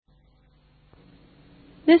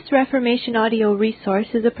This Reformation audio resource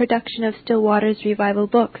is a production of Still Waters Revival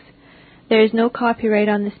Books. There is no copyright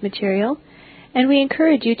on this material, and we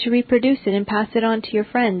encourage you to reproduce it and pass it on to your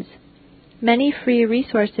friends. Many free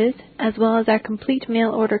resources, as well as our complete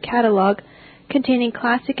mail order catalog containing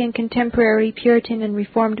classic and contemporary Puritan and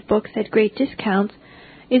Reformed books at great discounts,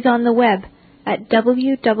 is on the web at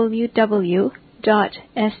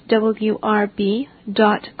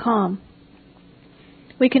www.swrb.com.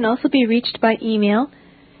 We can also be reached by email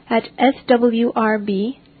at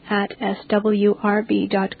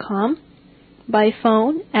swrb@swrb.com, by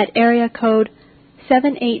phone at area code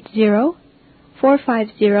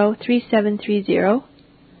 780-450-3730,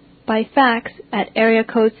 by fax at area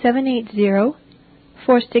code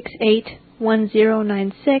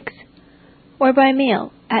 780-468-1096, or by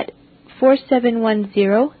mail at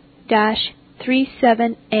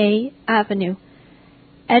 4710-37A Avenue,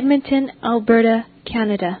 Edmonton, Alberta,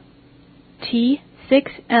 Canada,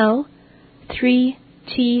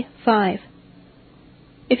 T6L3T5.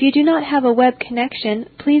 If you do not have a web connection,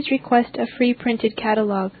 please request a free printed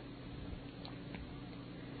catalog.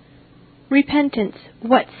 Repentance,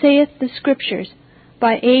 What Saith the Scriptures,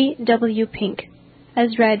 by A. W. Pink,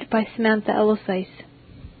 as read by Samantha Elosice.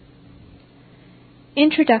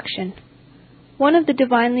 Introduction. One of the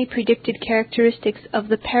divinely predicted characteristics of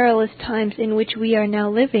the perilous times in which we are now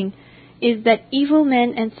living is that evil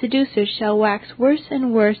men and seducers shall wax worse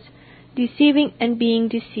and worse, deceiving and being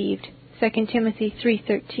deceived. 2 Timothy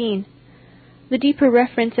 3:13. The deeper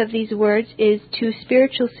reference of these words is to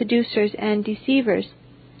spiritual seducers and deceivers.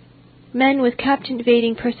 Men with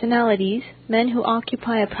captivating personalities, men who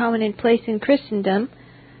occupy a prominent place in Christendom,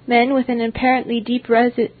 men with an apparently deep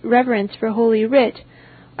reverence for Holy Writ,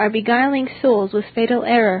 are beguiling souls with fatal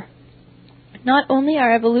error. Not only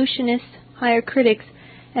are evolutionists, higher critics,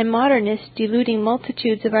 and modernists deluding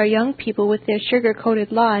multitudes of our young people with their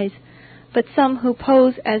sugar-coated lies, but some who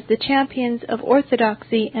pose as the champions of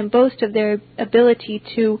orthodoxy and boast of their ability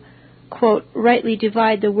to, quote, rightly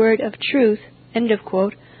divide the word of truth, end of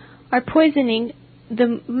quote, are poisoning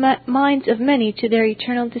the minds of many to their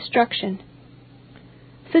eternal destruction.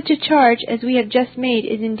 Such a charge as we have just made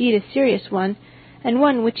is indeed a serious one, and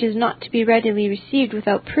one which is not to be readily received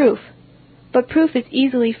without proof. But proof is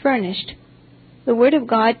easily furnished. The Word of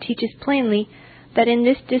God teaches plainly that in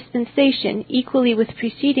this dispensation, equally with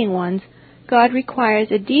preceding ones, God requires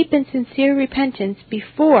a deep and sincere repentance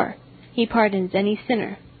before He pardons any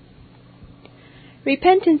sinner.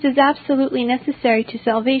 Repentance is absolutely necessary to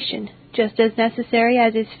salvation, just as necessary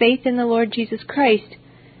as is faith in the Lord Jesus Christ.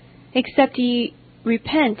 Except ye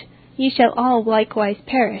repent, ye shall all likewise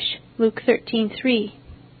perish. Luke 13:3.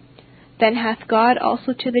 Then hath God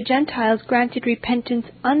also to the Gentiles granted repentance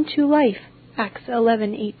unto life. Acts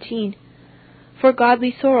 11:18. For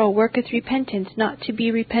godly sorrow worketh repentance not to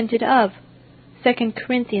be repented of. 2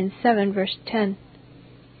 Corinthians 7 verse 10.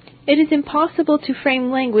 It is impossible to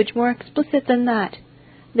frame language more explicit than that.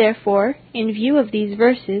 Therefore, in view of these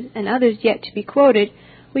verses and others yet to be quoted,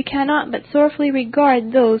 we cannot but sorrowfully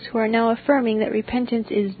regard those who are now affirming that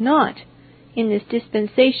repentance is not, in this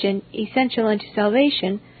dispensation, essential unto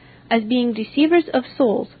salvation, as being deceivers of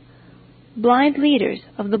souls, blind leaders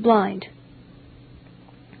of the blind.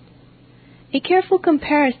 A careful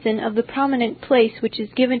comparison of the prominent place which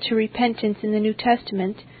is given to repentance in the New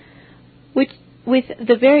Testament, with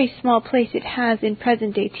the very small place it has in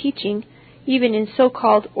present-day teaching, even in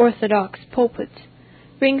so-called orthodox pulpits,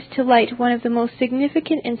 brings to light one of the most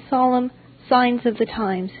significant and solemn signs of the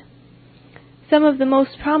times. Some of the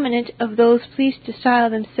most prominent of those pleased to style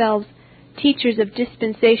themselves teachers of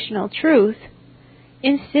dispensational truth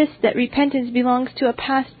insist that repentance belongs to a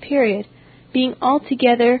past period, being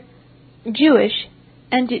altogether Jewish,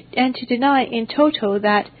 and to deny in toto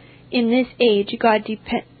that in this age God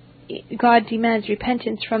demands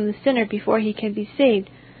repentance from the sinner before he can be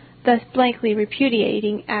saved, thus blankly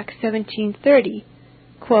repudiating Acts 17:30,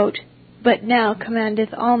 quote, but now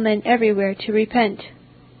commandeth all men everywhere to repent,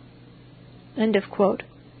 end of quote.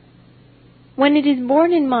 When it is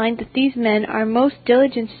borne in mind that these men are most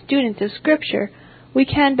diligent students of Scripture, we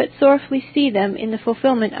can but sorrowfully see them in the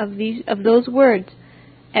fulfillment of those words,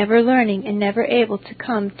 ever learning and never able to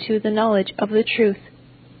come to the knowledge of the truth.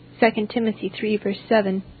 2 Timothy 3 verse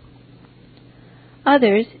 7.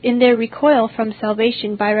 Others, in their recoil from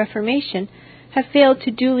salvation by reformation, have failed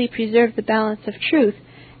to duly preserve the balance of truth,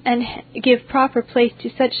 and give proper place to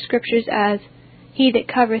such scriptures as, He that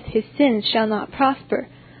covereth his sins shall not prosper,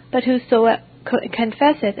 but whoso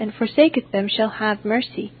confesseth and forsaketh them shall have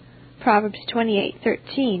mercy. Proverbs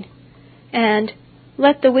 28:13. And,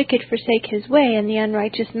 Let the wicked forsake his way, and the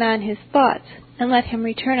unrighteous man his thoughts. and let him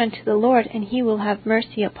return unto the Lord, and he will have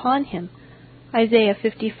mercy upon him. Isaiah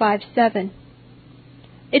 55:7.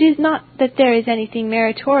 It is not that there is anything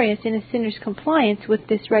meritorious in a sinner's compliance with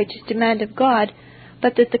this righteous demand of God,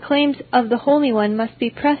 but that the claims of the Holy One must be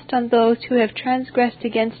pressed on those who have transgressed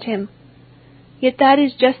against him. Yet that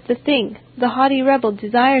is just the thing the haughty rebel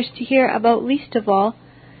desires to hear about least of all,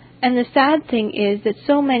 and the sad thing is that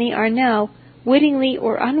so many are now, wittingly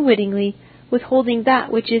or unwittingly, withholding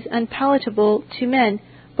that which is unpalatable to men,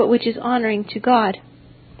 but which is honoring to God.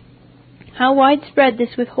 How widespread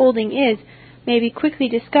this withholding is may be quickly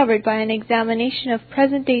discovered by an examination of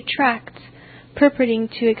present-day tracts purporting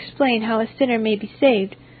to explain how a sinner may be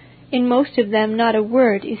saved. In most of them not a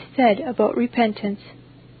word is said about repentance.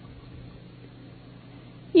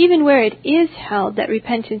 Even where it is held that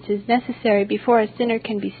repentance is necessary before a sinner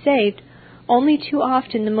can be saved, only too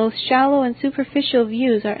often the most shallow and superficial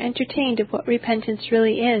views are entertained of what repentance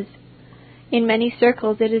really is. In many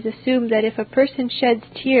circles it is assumed that if a person sheds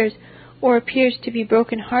tears or appears to be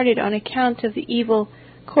broken-hearted on account of the evil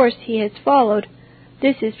course he has followed,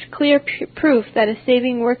 this is clear proof that a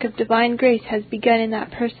saving work of divine grace has begun in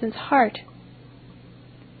that person's heart.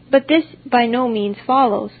 But this by no means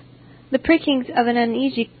follows. The prickings of an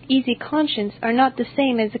uneasy conscience are not the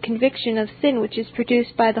same as the conviction of sin which is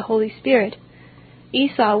produced by the Holy Spirit.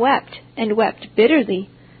 Esau wept, and wept bitterly,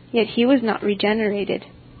 yet he was not regenerated.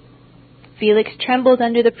 Felix trembled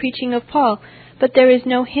under the preaching of Paul, but there is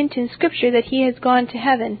no hint in Scripture that he has gone to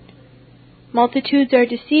heaven. Multitudes are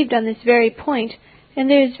deceived on this very point, and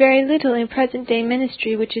there is very little in present-day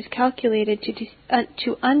ministry which is calculated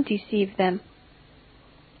to undeceive them.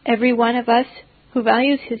 Every one of us who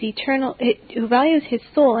values his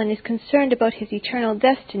soul and is concerned about his eternal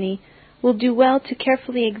destiny will do well to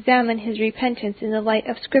carefully examine his repentance in the light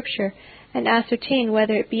of Scripture and ascertain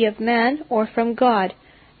whether it be of man or from God,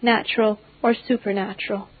 natural or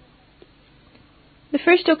supernatural. The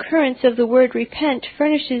first occurrence of the word repent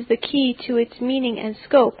furnishes the key to its meaning and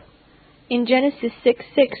scope. In Genesis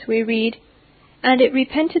 6:6 we read, "And it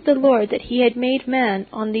repented the Lord that he had made man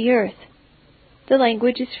on the earth." The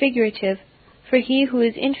language is figurative, for he who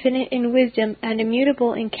is infinite in wisdom and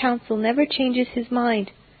immutable in counsel never changes his mind.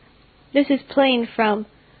 This is plain from,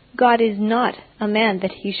 "God is not a man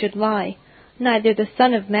that he should lie, neither the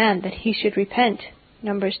Son of Man that he should repent,"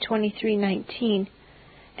 Numbers 23:19,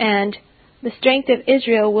 and "The strength of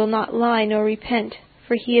Israel will not lie nor repent,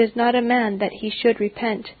 for he is not a man that he should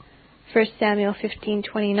repent," 1 Samuel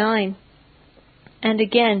 15:29, and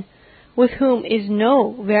again, "With whom is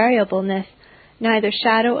no variableness, neither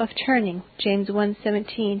shadow of turning," James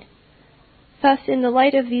 1:17. Thus, in the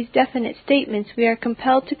light of these definite statements, we are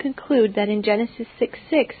compelled to conclude that in Genesis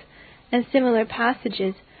 6:6 and similar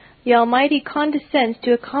passages, the Almighty condescends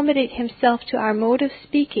to accommodate himself to our mode of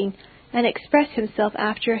speaking and express himself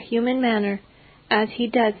after a human manner, as he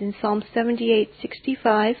does in Psalm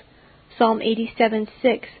 78:65, Psalm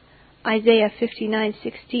 87:6, Isaiah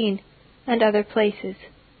 59:16, and other places.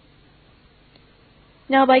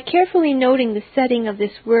 Now, by carefully noting the setting of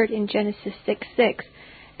this word in Genesis 6:6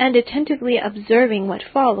 and attentively observing what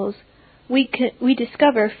follows, we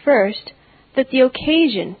discover first that the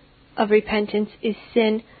occasion of repentance is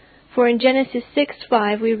sin, for in Genesis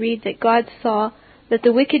 6:5 we read that God saw that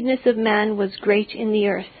the wickedness of man was great in the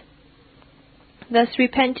earth. Thus,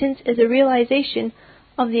 repentance is a realization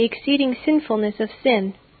of the exceeding sinfulness of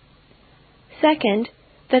sin. Second,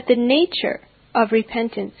 that the nature of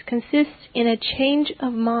repentance consists in a change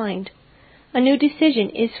of mind. A new decision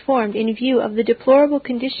is formed in view of the deplorable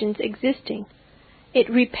conditions existing. It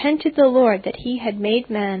repented the Lord that he had made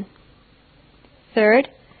man. Third,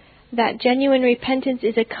 that genuine repentance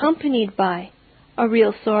is accompanied by a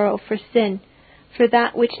real sorrow for sin, for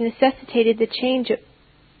that which necessitated the change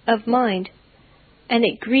of mind, and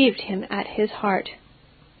it grieved him at his heart.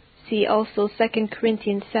 See also 2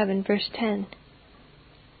 Corinthians 7, verse 10.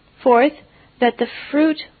 Fourth, that the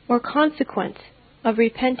fruit or consequence of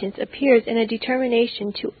repentance appears in a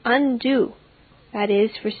determination to undo, that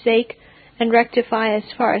is, forsake and rectify as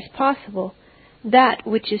far as possible, that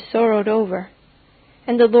which is sorrowed over.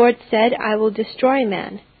 And the Lord said, "I will destroy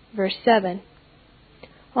man," verse 7.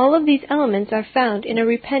 All of these elements are found in a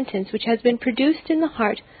repentance which has been produced in the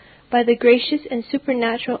heart by the gracious and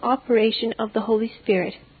supernatural operation of the Holy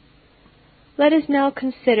Spirit. Let us now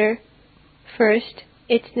consider, first,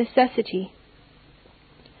 its necessity.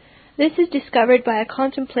 This is discovered by a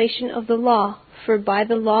contemplation of the law, for by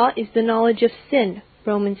the law is the knowledge of sin,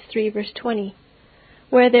 Romans 3, verse 20.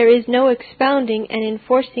 Where there is no expounding and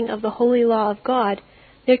enforcing of the holy law of God,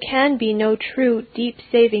 there can be no true, deep,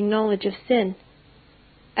 saving knowledge of sin.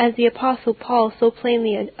 As the Apostle Paul so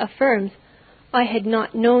plainly affirms, I had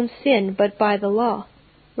not known sin but by the law.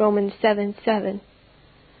 Romans 7:7.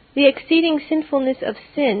 The exceeding sinfulness of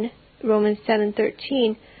sin, Romans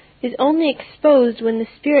 7:13, is only exposed when the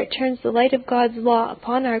Spirit turns the light of God's law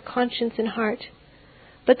upon our conscience and heart.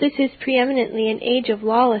 But this is preeminently an age of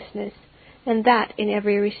lawlessness, and that in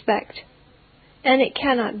every respect. And it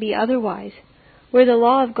cannot be otherwise. Where the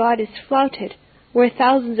law of God is flouted, where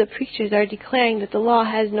thousands of preachers are declaring that the law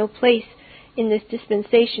has no place in this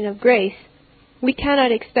dispensation of grace, we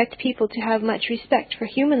cannot expect people to have much respect for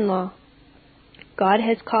human law. God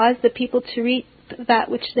has caused the people to reap that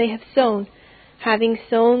which they have sown. Having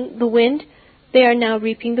sown the wind, they are now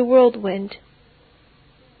reaping the whirlwind.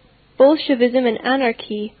 Bolshevism and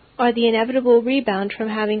anarchy are the inevitable rebound from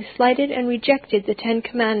having slighted and rejected the 10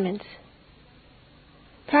 Commandments.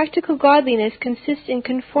 Practical godliness consists in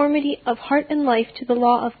conformity of heart and life to the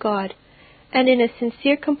law of God, and in a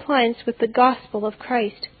sincere compliance with the gospel of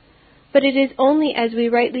Christ. But it is only as we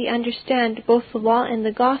rightly understand both the law and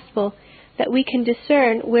the gospel that we can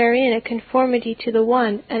discern wherein a conformity to the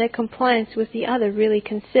one and a compliance with the other really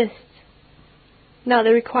consists. Now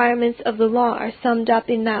the requirements of the law are summed up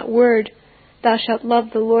in that word, "Thou shalt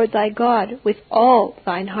love the Lord thy God with all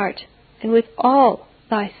thine heart, and with all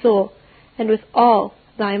thy soul, and with all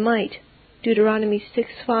thy might." Deuteronomy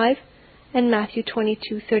 6:5 and Matthew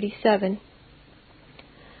 22:37.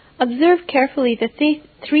 Observe carefully the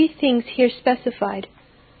three things here specified.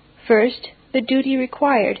 First, the duty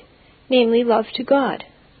required, namely love to God.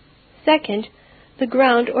 Second, the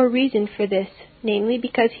ground or reason for this, namely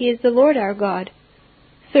because He is the Lord our God.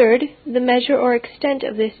 Third, the measure or extent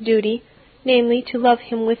of this duty, namely to love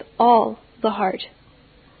Him with all the heart.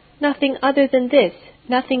 Nothing other than this,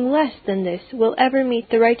 nothing less than this, will ever meet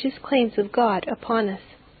the righteous claims of God upon us.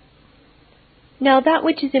 Now that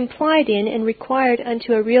which is implied in and required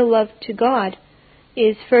unto a real love to God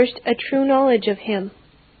is, first, a true knowledge of Him.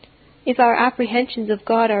 If our apprehensions of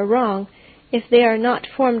God are wrong, if they are not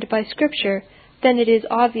formed by Scripture, then it is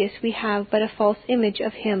obvious we have but a false image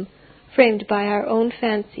of Him, framed by our own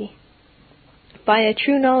fancy. By a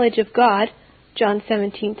true knowledge of God, John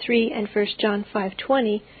 17:3 and 1 John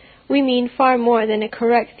 5:20, we mean far more than a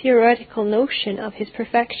correct theoretical notion of His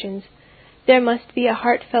perfections. There must be a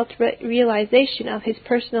heartfelt realization of His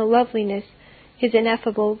personal loveliness, His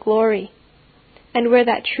ineffable glory. And where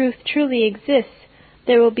that truth truly exists,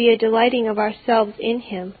 there will be a delighting of ourselves in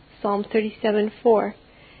Him, Psalm 37:4,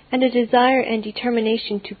 and a desire and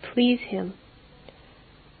determination to please Him.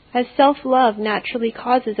 As self-love naturally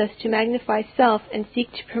causes us to magnify self and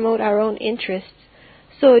seek to promote our own interests,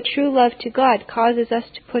 so a true love to God causes us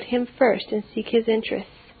to put Him first and seek His interests.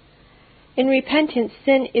 In repentance,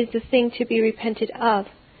 sin is the thing to be repented of,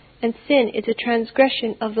 and sin is a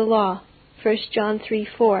transgression of the law, 1 John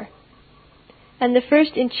 3:4. And the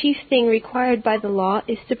first and chief thing required by the law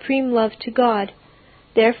is supreme love to God.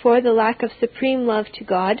 Therefore, the lack of supreme love to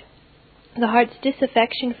God, the heart's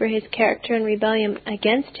disaffection for His character and rebellion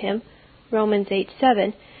against Him, Romans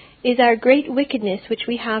 8:7, is our great wickedness which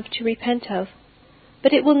we have to repent of.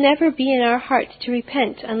 But it will never be in our hearts to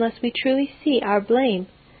repent unless we truly see our blame.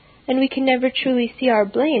 And we can never truly see our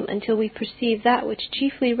blame until we perceive that which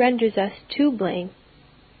chiefly renders us to blame.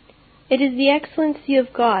 It is the excellency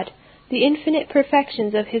of God, the infinite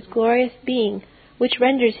perfections of His glorious being, which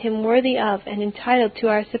renders Him worthy of and entitled to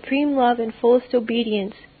our supreme love and fullest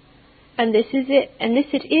obedience. And this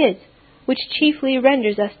it is, which chiefly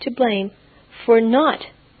renders us to blame for not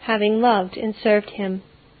having loved and served Him.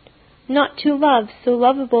 Not to love so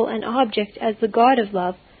lovable an object as the God of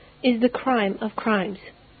love is the crime of crimes.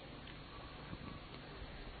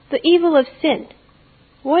 The evil of sin.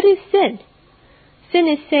 What is sin? Sin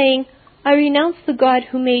is saying, I renounce the God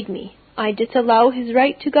who made me. I disallow His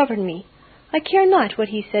right to govern me. I care not what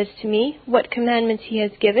He says to me, what commandments He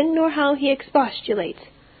has given, nor how He expostulates.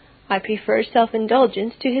 I prefer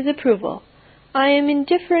self-indulgence to His approval. I am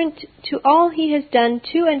indifferent to all He has done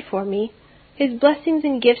to and for me. His blessings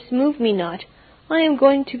and gifts move me not. I am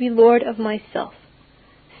going to be Lord of myself.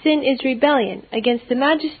 Sin is rebellion against the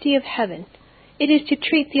majesty of heaven. It is to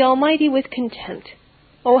treat the Almighty with contempt.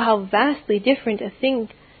 Oh, how vastly different a thing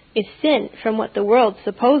is sin from what the world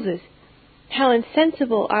supposes. How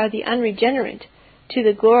insensible are the unregenerate to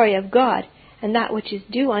the glory of God and that which is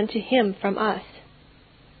due unto Him from us.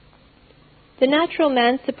 The natural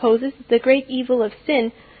man supposes that the great evil of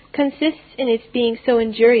sin consists in its being so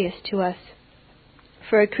injurious to us.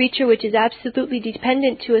 For a creature which is absolutely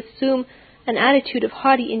dependent to assume an attitude of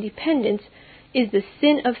haughty independence is the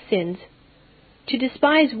sin of sins. To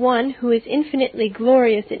despise one who is infinitely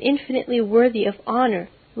glorious and infinitely worthy of honor,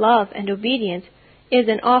 love, and obedience is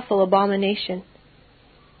an awful abomination.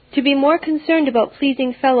 To be more concerned about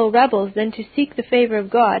pleasing fellow rebels than to seek the favor of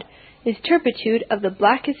God is turpitude of the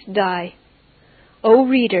blackest dye. O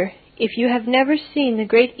reader, if you have never seen the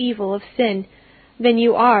great evil of sin, then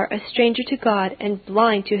you are a stranger to God and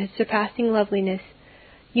blind to His surpassing loveliness.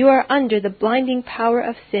 You are under the blinding power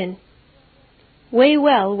of sin. Weigh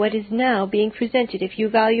well what is now being presented if you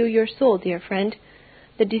value your soul, dear friend.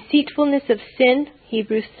 The deceitfulness of sin,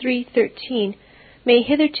 Hebrews 3:13, may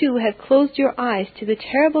hitherto have closed your eyes to the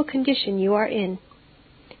terrible condition you are in.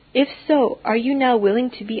 If so, are you now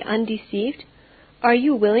willing to be undeceived? Are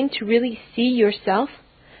you willing to really see yourself?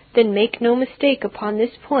 Then make no mistake upon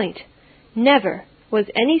this point. Never was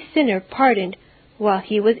any sinner pardoned while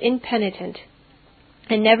he was impenitent,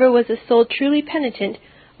 and never was a soul truly penitent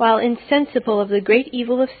while insensible of the great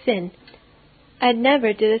evil of sin. And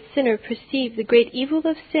never did a sinner perceive the great evil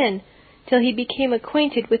of sin till he became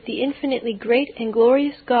acquainted with the infinitely great and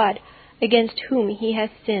glorious God against whom he has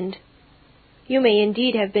sinned. You may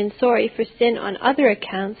indeed have been sorry for sin on other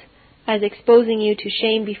accounts, as exposing you to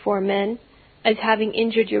shame before men, as having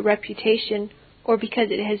injured your reputation, or because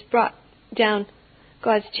it has brought down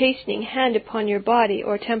God's chastening hand upon your body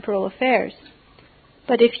or temporal affairs.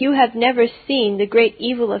 But if you have never seen the great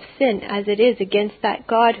evil of sin as it is against that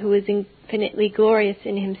God who is infinitely glorious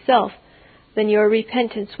in Himself, then your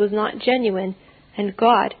repentance was not genuine, and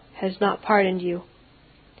God has not pardoned you.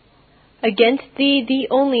 Against thee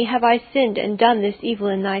only have I sinned and done this evil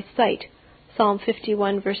in thy sight. Psalm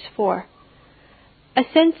 51, verse 4. A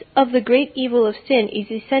sense of the great evil of sin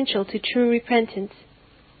is essential to true repentance.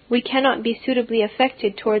 We cannot be suitably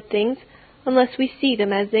affected toward things unless we see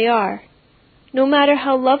them as they are. No matter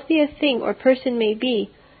how lovely a thing or person may be,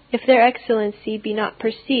 if their excellency be not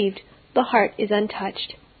perceived, the heart is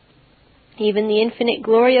untouched. Even the infinite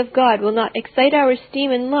glory of God will not excite our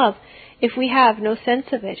esteem and love if we have no sense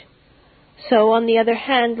of it. So, on the other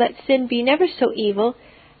hand, let sin be never so evil,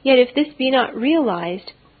 yet if this be not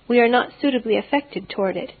realized, we are not suitably affected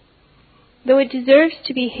toward it. Though it deserves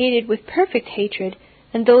to be hated with perfect hatred,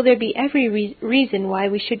 and though there be every reason why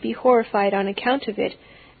we should be horrified on account of it,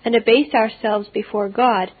 and abase ourselves before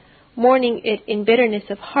God, mourning it in bitterness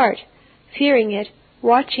of heart, fearing it,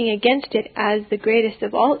 watching against it as the greatest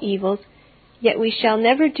of all evils, yet we shall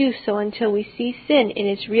never do so until we see sin in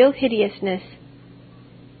its real hideousness.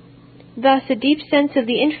 Thus, a deep sense of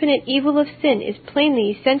the infinite evil of sin is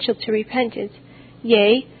plainly essential to repentance.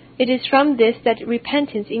 Yea, it is from this that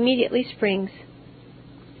repentance immediately springs.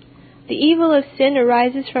 The evil of sin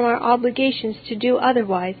arises from our obligations to do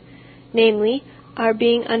otherwise, namely, our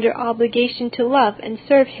being under obligation to love and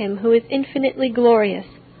serve Him who is infinitely glorious.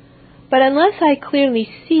 But unless I clearly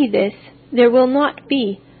see this, there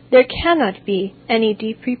cannot be any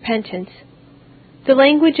deep repentance. The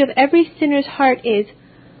language of every sinner's heart is,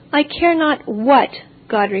 I care not what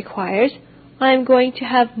God requires, I am going to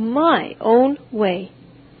have my own way.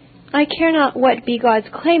 I care not what be God's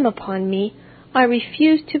claim upon me, I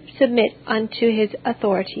refuse to submit unto His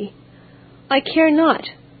authority. I care not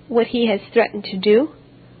what He has threatened to do.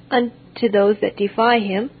 Unto those that defy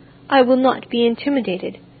Him, I will not be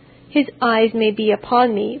intimidated. His eyes may be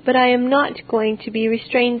upon me, but I am not going to be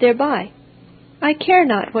restrained thereby. I care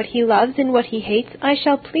not what He loves and what He hates, I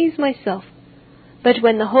shall please myself. But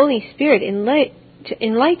when the Holy Spirit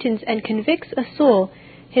enlightens and convicts a soul,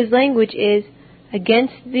 His language is,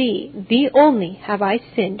 Against thee only have I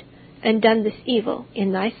sinned, and done this evil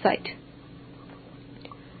in thy sight.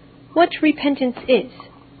 What repentance is.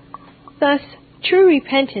 Thus, true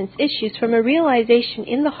repentance issues from a realization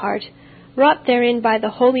in the heart, wrought therein by the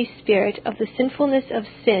Holy Spirit, of the sinfulness of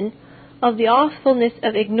sin, of the awfulness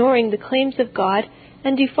of ignoring the claims of God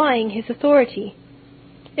and defying His authority.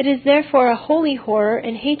 It is therefore a holy horror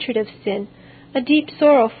and hatred of sin, a deep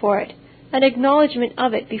sorrow for it, an acknowledgement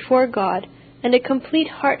of it before God, and a complete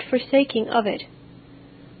heart forsaking of it.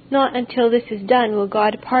 Not until this is done will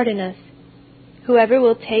God pardon us. Whoever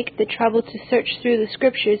will take the trouble to search through the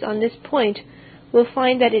Scriptures on this point will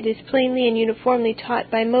find that it is plainly and uniformly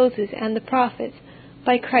taught by Moses and the prophets,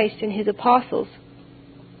 by Christ and His apostles.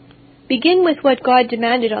 Begin with what God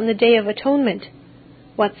demanded on the Day of Atonement.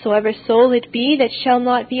 Whatsoever soul it be that shall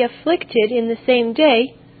not be afflicted in the same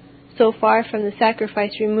day, so far from the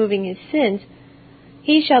sacrifice removing his sins,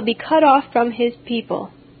 he shall be cut off from his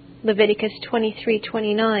people. Leviticus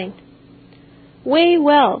 23:29. Weigh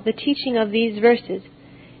well the teaching of these verses.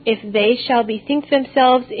 If they shall bethink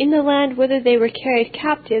themselves in the land whither they were carried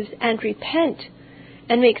captives, and repent,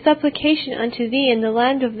 and make supplication unto thee in the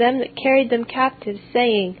land of them that carried them captives,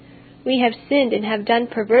 saying, We have sinned and have done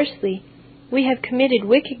perversely, we have committed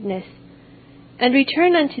wickedness, and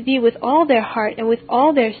return unto thee with all their heart and with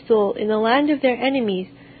all their soul in the land of their enemies,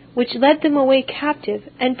 which led them away captive,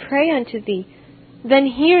 and pray unto thee. Then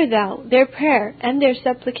hear thou their prayer and their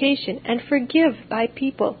supplication, and forgive thy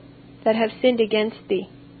people that have sinned against thee.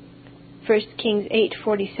 1 Kings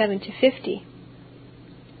 8:47-50.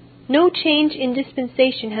 No change in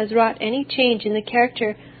dispensation has wrought any change in the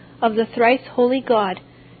character of the thrice holy God.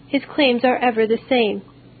 His claims are ever the same.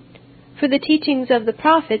 For the teachings of the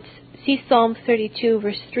prophets, see Psalm 32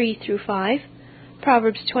 verse 3-5,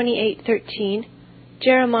 Proverbs 28:13,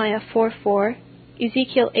 Jeremiah 4:4,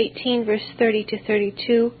 Ezekiel 18 verse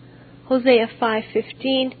 30-32, Hosea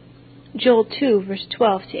 5:15, Joel 2 verse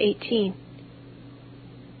 12-18.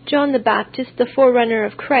 John the Baptist, the forerunner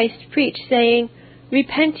of Christ, preached, saying,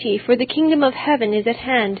 Repent ye, for the kingdom of heaven is at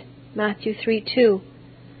hand. Matthew 3:2.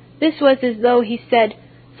 This was as though he said,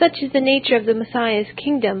 Such is the nature of the Messiah's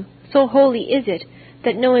kingdom, so holy is it,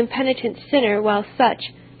 that no impenitent sinner, while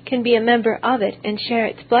such, can be a member of it and share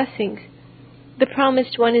its blessings. The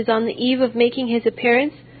promised one is on the eve of making his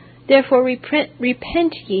appearance, therefore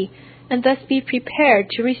repent ye, and thus be prepared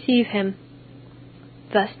to receive him.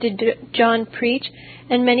 Thus did John preach,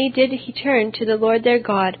 and many did he turn to the Lord their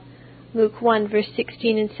God. Luke 1 verse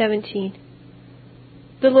 16 and 17.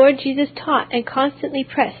 The Lord Jesus taught and constantly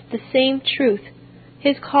pressed the same truth.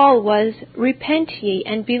 His call was, Repent ye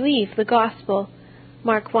and believe the gospel.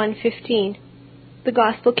 Mark 1:15. The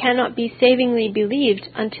gospel cannot be savingly believed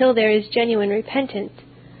until there is genuine repentance.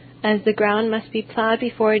 As the ground must be plowed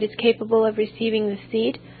before it is capable of receiving the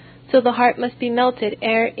seed, so the heart must be melted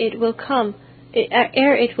ere it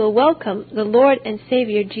will welcome the Lord and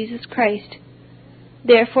Savior Jesus Christ.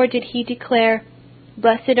 Therefore did he declare,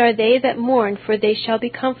 Blessed are they that mourn, for they shall be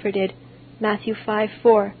comforted. Matthew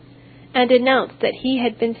 5:4. And announced that he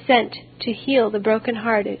had been sent to heal the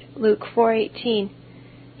brokenhearted. Luke 4:18.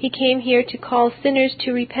 He came here to call sinners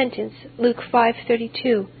to repentance. Luke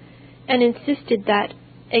 5:32. And insisted that,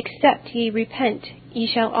 Except ye repent, ye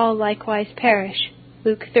shall all likewise perish.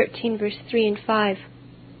 Luke 13 verse 3 and 5.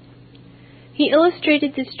 He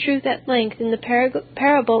illustrated this truth at length in the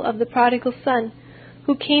parable of the prodigal son,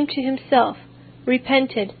 who came to himself,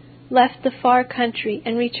 repented, left the far country,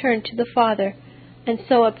 and returned to the Father, and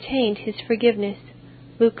so obtained his forgiveness.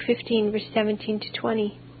 Luke 15 verse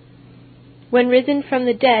 17-20. When risen from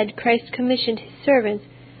the dead, Christ commissioned his servants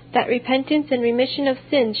that repentance and remission of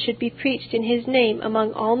sins should be preached in his name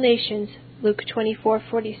among all nations. Luke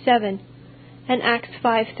 24:47. And Acts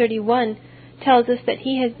 5:31 tells us that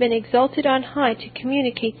he has been exalted on high to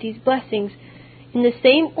communicate these blessings in the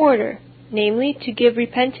same order, namely, to give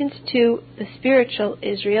repentance to the spiritual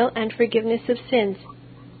Israel and forgiveness of sins.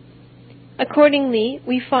 Accordingly,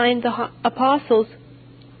 we find the apostles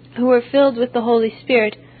who were filled with the Holy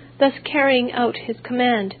Spirit thus carrying out his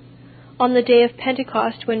command. On the day of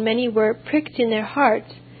Pentecost, when many were pricked in their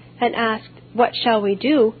hearts and asked, What shall we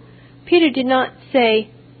do? Peter did not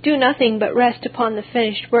say, Do nothing but rest upon the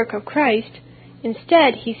finished work of Christ.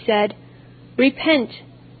 Instead, he said, Repent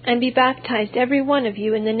and be baptized every one of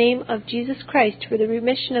you in the name of Jesus Christ for the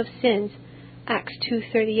remission of sins. Acts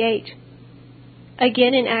 2:38.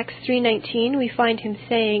 Again in Acts 3:19 we find him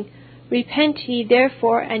saying, Repent ye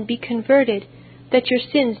therefore and be converted, that your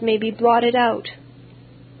sins may be blotted out.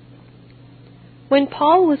 When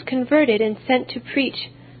Paul was converted and sent to preach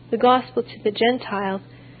the gospel to the Gentiles,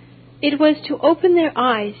 it was to open their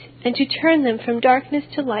eyes and to turn them from darkness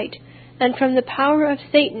to light and from the power of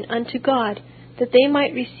Satan unto God, that they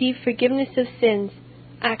might receive forgiveness of sins.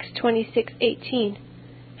 Acts 26:18.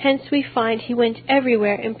 Hence we find he went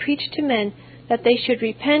everywhere and preached to men that they should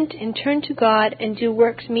repent and turn to God and do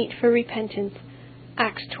works meet for repentance.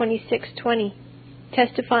 Acts 26:20.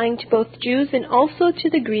 Testifying to both Jews and also to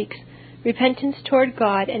the Greeks repentance toward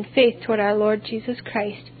God and faith toward our Lord Jesus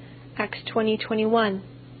Christ. Acts 20:21.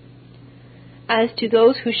 As to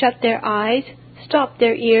those who shut their eyes, stopped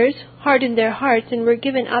their ears, hardened their hearts, and were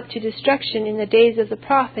given up to destruction in the days of the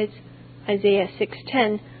prophets, Isaiah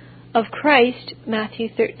 6:10, of Christ, Matthew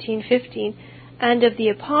 13:15, and of the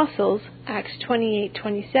apostles, Acts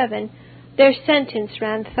 28:27, their sentence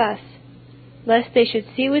ran thus, lest they should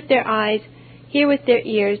see with their eyes, hear with their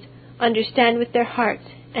ears, understand with their hearts,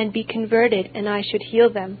 and be converted, and I should heal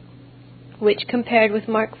them, which compared with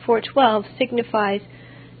Mark 4:12 signifies,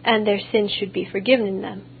 and their sins should be forgiven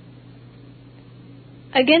them.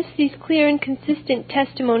 Against these clear and consistent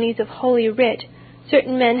testimonies of Holy Writ,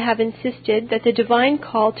 certain men have insisted that the divine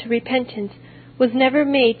call to repentance was never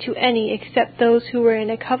made to any except those who were in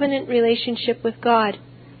a covenant relationship with God.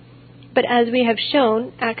 But as we have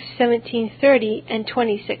shown, Acts 17:30 and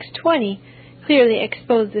 26:20 clearly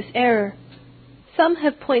expose this error. Some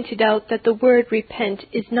have pointed out that the word repent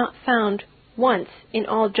is not found once in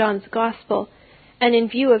all John's Gospel, and in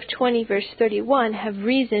view of 20 verse 31 have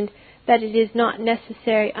reasoned that it is not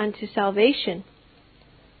necessary unto salvation.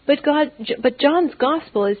 But John's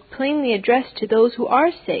Gospel is plainly addressed to those who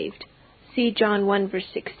are saved. See John 1 verse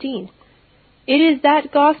 16. It is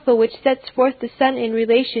that Gospel which sets forth the Son in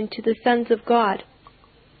relation to the sons of God.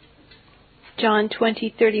 John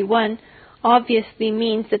 20:31 obviously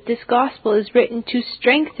means that this Gospel is written to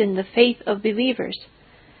strengthen the faith of believers,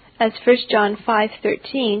 as 1 John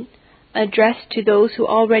 5:13, addressed to those who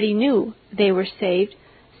already knew they were saved,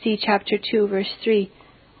 see chapter 2 verse 3,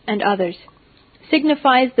 and others,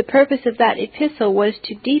 signifies the purpose of that epistle was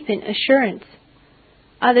to deepen assurance.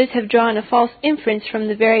 Others have drawn a false inference from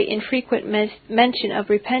the very infrequent mention of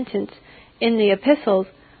repentance in the epistles,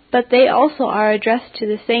 but they also are addressed to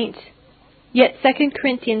the saints. Yet 2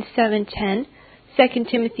 Corinthians 7:10, 2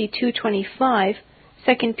 Timothy 2:25,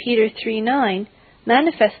 2 Peter 3:9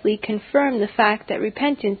 manifestly confirm the fact that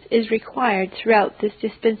repentance is required throughout this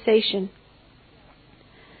dispensation.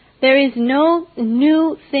 There is no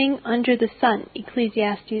new thing under the sun,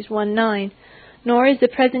 Ecclesiastes 1:9, nor is the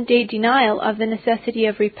present-day denial of the necessity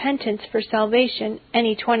of repentance for salvation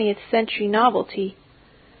any 20th century novelty.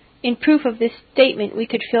 In proof of this statement, we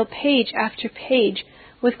could fill page after page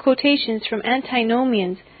with quotations from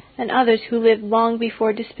antinomians and others who lived long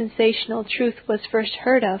before dispensational truth was first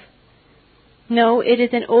heard of. No, it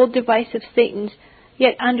is an old device of Satan's,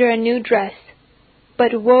 yet under a new dress.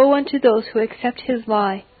 But woe unto those who accept his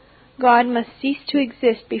lie. God must cease to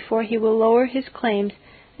exist before he will lower his claims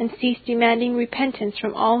and cease demanding repentance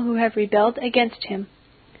from all who have rebelled against him.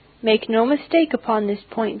 Make no mistake upon this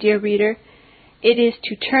point, dear reader. It is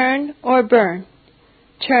to turn or burn.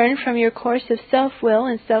 Turn from your course of self-will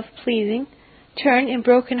and self-pleasing. Turn in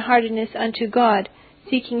broken-heartedness unto God,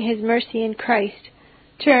 seeking his mercy in Christ.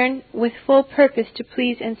 Turn with full purpose to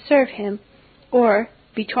please and serve him, or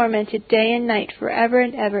be tormented day and night forever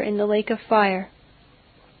and ever in the lake of fire.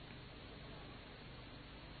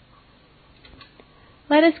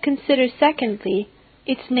 Let us consider, secondly,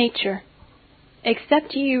 its nature.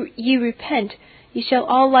 Except ye repent, ye shall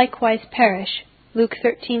all likewise perish. Luke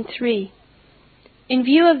 13:3. In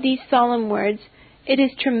view of these solemn words, it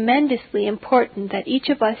is tremendously important that each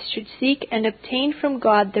of us should seek and obtain from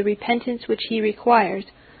God the repentance which he requires,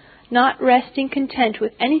 not resting content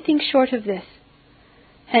with anything short of this.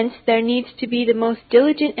 Hence, there needs to be the most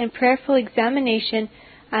diligent and prayerful examination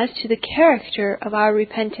as to the character of our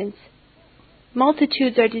repentance.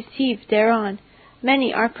 Multitudes are deceived thereon.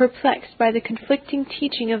 Many are perplexed by the conflicting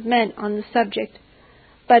teaching of men on the subject.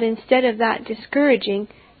 But instead of that discouraging,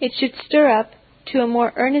 it should stir up to a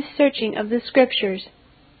more earnest searching of the Scriptures.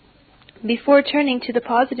 Before turning to the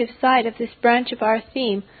positive side of this branch of our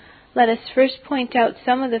theme, let us first point out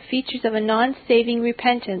some of the features of a non-saving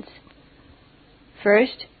repentance.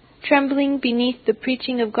 First, trembling beneath the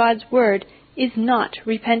preaching of God's Word is not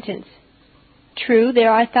repentance. True,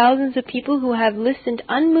 there are thousands of people who have listened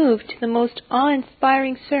unmoved to the most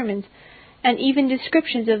awe-inspiring sermons and even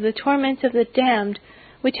descriptions of the torments of the damned,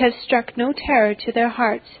 which have struck no terror to their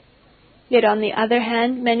hearts. Yet on the other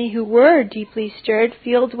hand, many who were deeply stirred,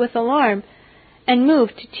 filled with alarm, and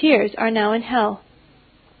moved to tears are now in hell.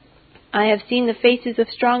 I have seen the faces of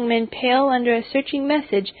strong men pale under a searching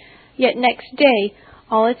message, yet next day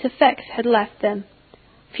all its effects had left them.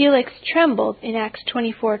 Felix trembled in Acts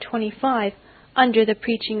 24:25 under the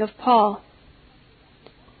preaching of Paul.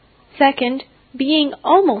 Second, being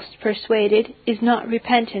almost persuaded is not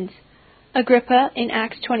repentance. Agrippa in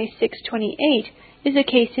Acts 26:28 is a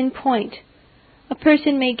case in point. A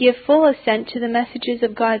person may give full assent to the messages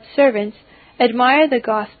of God's servants, admire the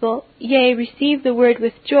gospel, yea, receive the word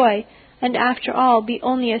with joy, and after all be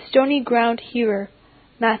only a stony ground hearer.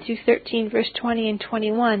 Matthew 13 verse 20 and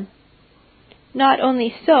 21. Not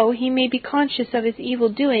only so, he may be conscious of his evil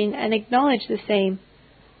doing and acknowledge the same.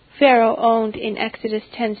 Pharaoh owned in Exodus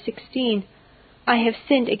 10:16, I have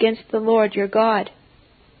sinned against the Lord your God.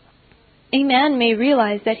 A man may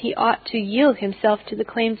realize that he ought to yield himself to the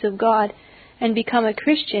claims of God and become a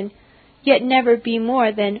Christian, yet never be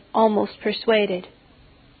more than almost persuaded.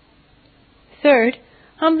 Third,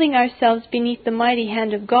 humbling ourselves beneath the mighty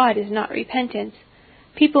hand of God is not repentance.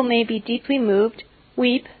 People may be deeply moved,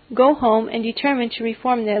 weep, go home, and determine to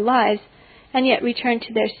reform their lives, and yet return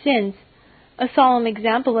to their sins. A solemn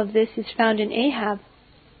example of this is found in Ahab.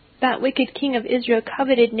 That wicked king of Israel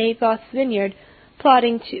coveted Naboth's vineyard,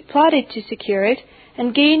 plotted to secure it,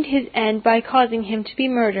 and gained his end by causing him to be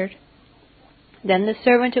murdered. Then the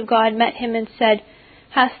servant of God met him and said,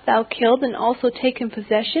 Hast thou killed and also taken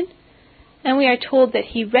possession? And we are told that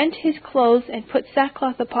he rent his clothes and put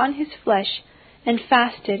sackcloth upon his flesh, and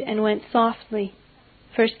fasted and went softly.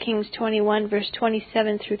 1 Kings 21, verse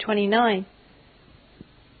 27 through 29.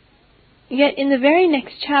 Yet in the very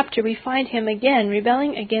next chapter we find him again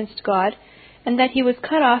rebelling against God, and that he was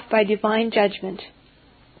cut off by divine judgment.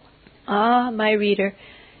 Ah, my reader,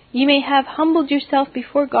 you may have humbled yourself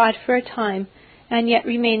before God for a time, and yet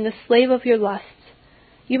remain the slave of your lusts.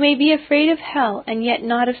 You may be afraid of hell, and yet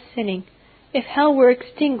not of sinning. If hell were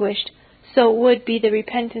extinguished, so would be the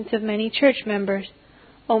repentance of many church members.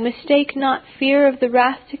 O mistake not fear of the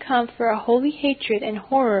wrath to come for a holy hatred and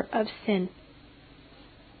horror of sin.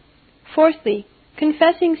 Fourthly,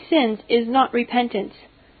 confessing sins is not repentance.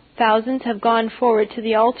 Thousands have gone forward to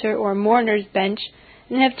the altar or mourner's bench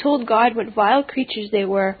and have told God what vile creatures they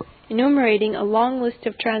were, enumerating a long list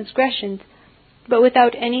of transgressions, but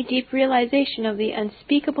without any deep realization of the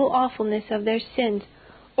unspeakable awfulness of their sins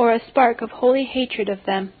or a spark of holy hatred of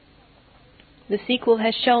them. The sequel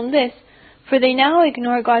has shown this, for they now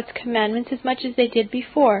ignore God's commandments as much as they did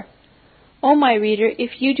before. O my reader,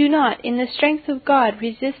 if you do not, in the strength of God,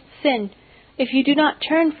 resist sin, if you do not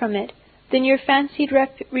turn from it, then your fancied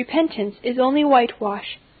repentance is only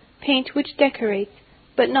whitewash, paint which decorates,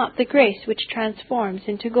 but not the grace which transforms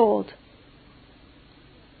into gold.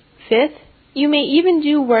 Fifth, you may even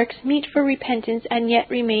do works meet for repentance and yet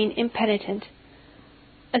remain impenitent.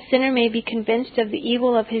 A sinner may be convinced of the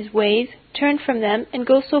evil of his ways, turn from them, and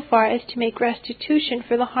go so far as to make restitution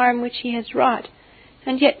for the harm which he has wrought,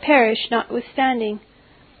 and yet perish notwithstanding.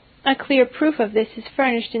 A clear proof of this is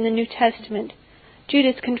furnished in the New Testament.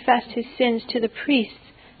 Judas confessed his sins to the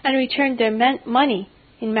priests and returned their money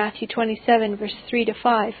in Matthew 27, verse 3 to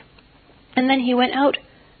 5. And then he went out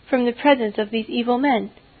from the presence of these evil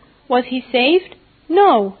men. Was he saved?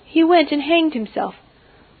 No, he went and hanged himself.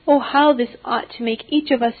 Oh, how this ought to make each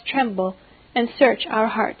of us tremble and search our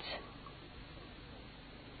hearts.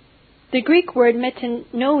 The Greek word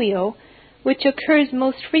metanoio, which occurs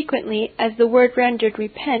most frequently as the word rendered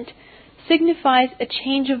repent, signifies a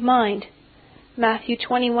change of mind. Matthew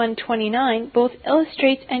 21:29 both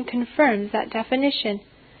illustrates and confirms that definition.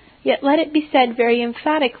 Yet let it be said very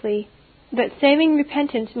emphatically that saving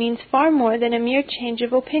repentance means far more than a mere change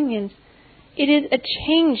of opinions. It is a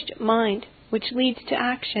changed mind which leads to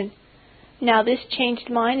action. Now this changed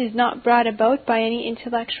mind is not brought about by any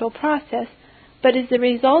intellectual process, but is the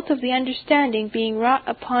result of the understanding being wrought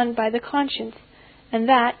upon by the conscience, and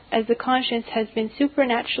that, as the conscience has been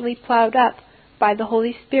supernaturally ploughed up by the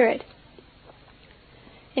Holy Spirit.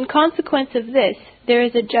 In consequence of this, there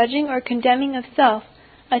is a judging or condemning of self,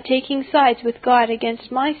 a taking sides with God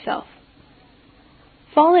against myself.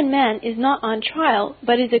 Fallen man is not on trial,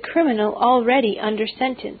 but is a criminal already under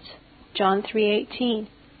sentence. John 3:18.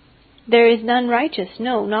 There is none righteous,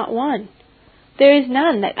 no, not one. There is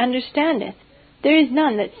none that understandeth. There is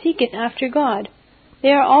none that seeketh after God.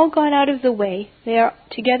 They are all gone out of the way. They are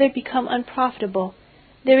together become unprofitable.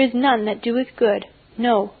 There is none that doeth good,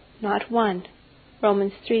 no, not one.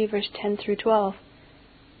 Romans 3, verse 10 through 12.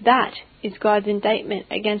 That is God's indictment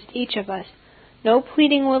against each of us. No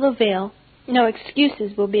pleading will avail. No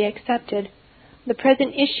excuses will be accepted. The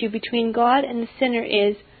present issue between God and the sinner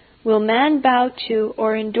is, will man bow to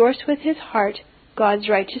or endorse with his heart God's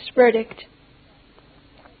righteous verdict?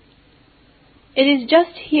 It is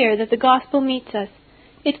just here that the gospel meets us.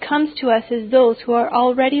 It comes to us as those who are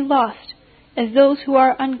already lost, as those who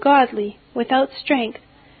are ungodly, without strength,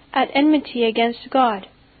 at enmity against God.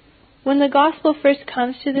 When the gospel first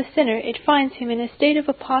comes to the sinner, it finds him in a state of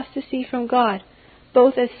apostasy from God,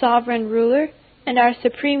 both as sovereign ruler and our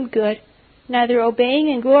supreme good, neither obeying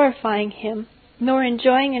and glorifying him, nor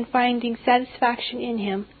enjoying and finding satisfaction in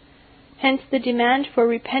him. Hence the demand for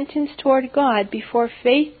repentance toward God before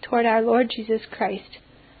faith toward our Lord Jesus Christ.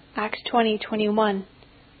 Acts 20:21.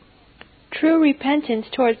 True repentance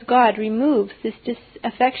towards God removes this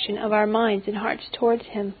disaffection of our minds and hearts towards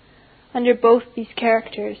him, under both these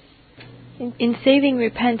characters. In saving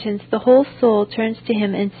repentance, the whole soul turns to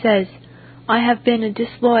him and says, I have been a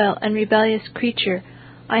disloyal and rebellious creature.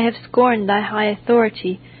 I have scorned thy high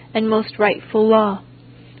authority and most rightful law.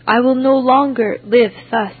 I will no longer live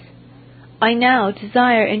thus. I now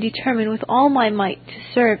desire and determine with all my might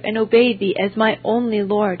to serve and obey thee as my only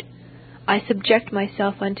Lord. I subject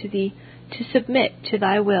myself unto thee, to submit to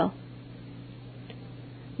thy will.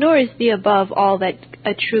 Nor is the above all that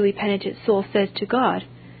a truly penitent soul says to God.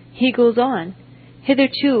 He goes on,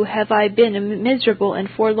 Hitherto have I been a miserable and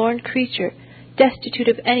forlorn creature, destitute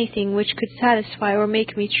of anything which could satisfy or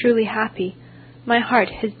make me truly happy. My heart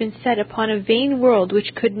has been set upon a vain world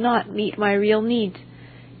which could not meet my real needs.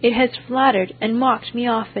 It has flattered and mocked me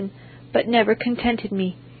often, but never contented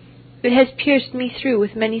me. It has pierced me through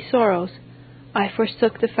with many sorrows. I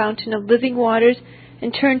forsook the fountain of living waters,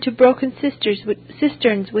 and turned to broken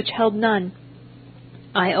cisterns which held none.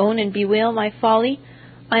 I own and bewail my folly.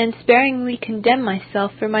 I unsparingly condemn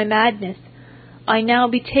myself for my madness. I now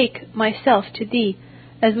betake myself to Thee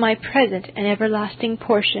as my present and everlasting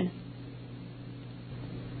portion.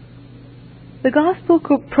 The Gospel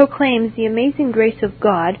proclaims the amazing grace of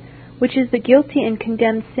God, which is the guilty and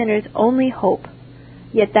condemned sinner's only hope.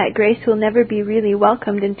 Yet that grace will never be really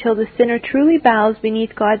welcomed until the sinner truly bows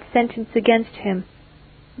beneath God's sentence against him.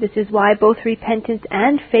 This is why both repentance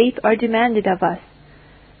and faith are demanded of us.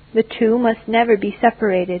 The two must never be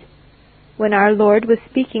separated. When our Lord was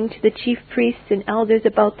speaking to the chief priests and elders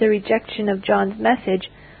about the rejection of John's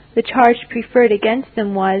message, the charge preferred against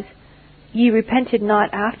them was, "Ye repented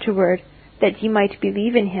not afterward, that ye might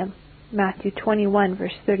believe in him." Matthew 21,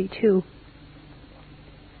 verse 32.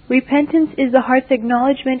 Repentance is the heart's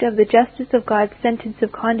acknowledgement of the justice of God's sentence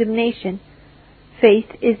of condemnation.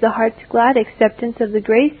 Faith is the heart's glad acceptance of the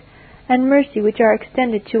grace and mercy which are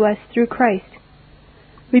extended to us through Christ.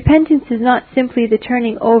 Repentance is not simply the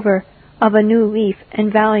turning over of a new leaf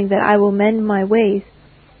and vowing that I will mend my ways.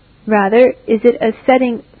 Rather, is it a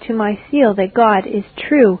setting to my seal that God is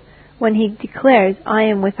true when He declares I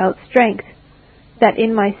am without strength, that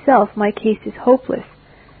in myself my case is hopeless,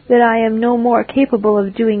 that I am no more capable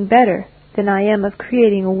of doing better than I am of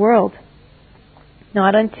creating a world.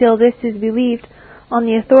 Not until this is believed on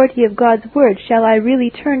the authority of God's Word shall I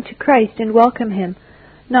really turn to Christ and welcome Him,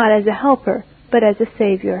 not as a helper, but as a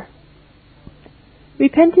Savior.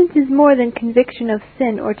 Repentance is more than conviction of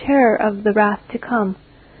sin or terror of the wrath to come.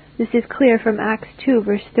 This is clear from Acts 2,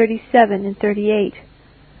 verse 37 and 38.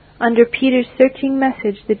 Under Peter's searching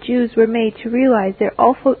message, the Jews were made to realize their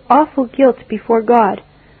awful guilt before God.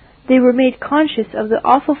 They were made conscious of the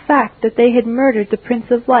awful fact that they had murdered the Prince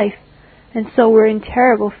of Life, and so were in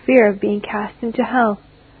terrible fear of being cast into hell.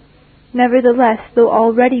 Nevertheless, though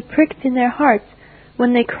already pricked in their hearts,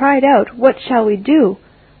 when they cried out, "What shall we do?"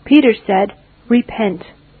 Peter said, "Repent."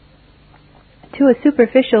 To a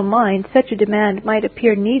superficial mind, such a demand might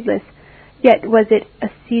appear needless, yet was it a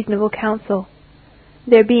seasonable counsel.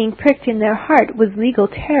 Their being pricked in their heart was legal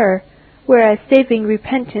terror, whereas saving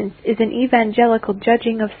repentance is an evangelical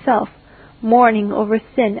judging of self, mourning over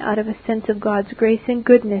sin out of a sense of God's grace and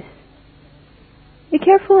goodness. A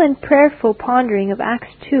careful and prayerful pondering of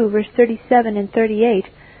Acts 2, verse 37 and 38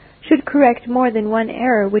 should correct more than one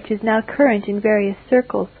error which is now current in various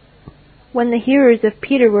circles. When the hearers of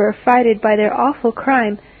Peter were affrighted by their awful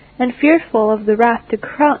crime and fearful of the wrath to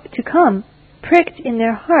come, pricked in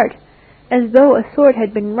their heart, as though a sword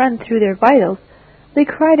had been run through their vitals, they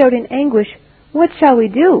cried out in anguish, "What shall we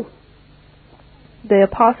do?" The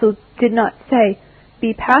apostle did not say,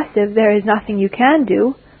 "Be passive, there is nothing you can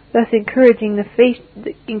do," thus encouraging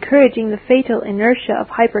the fatal inertia of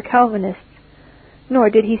hyper-Calvinists. Nor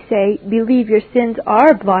did he say, "Believe your sins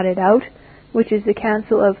are blotted out," which is the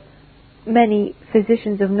counsel of many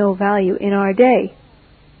physicians of no value in our day.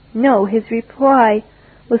 No, his reply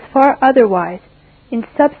was far otherwise, in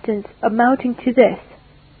substance amounting to this: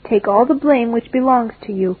 take all the blame which belongs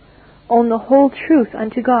to you, own the whole truth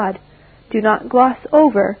unto God, do not gloss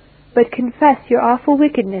over, but confess your awful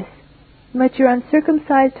wickedness, let your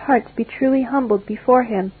uncircumcised hearts be truly humbled before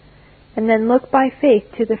Him, and then look by faith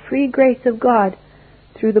to the free grace of God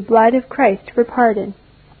through the blood of Christ for pardon,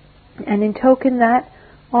 and in token that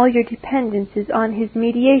all your dependence is on His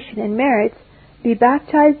mediation and merits, be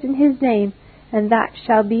baptized in His name, and that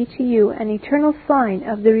shall be to you an eternal sign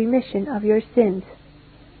of the remission of your sins.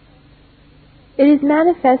 It is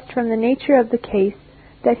manifest from the nature of the case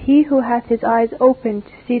that he who hath his eyes opened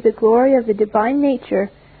to see the glory of the divine nature,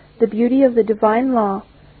 the beauty of the divine law,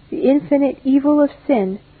 the infinite evil of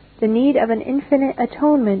sin, the need of an infinite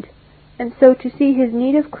atonement, and so to see his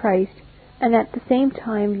need of Christ, and at the same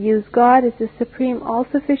time views God as the supreme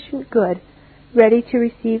all-sufficient good, ready to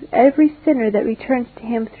receive every sinner that returns to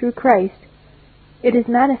Him through Christ. It is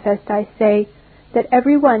manifest, I say, that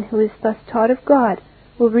every one who is thus taught of God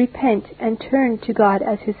will repent and turn to God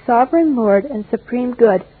as his sovereign Lord and supreme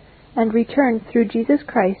good, and return through Jesus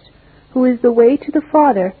Christ, who is the way to the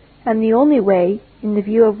Father, and the only way, in the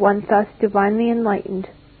view of one thus divinely enlightened.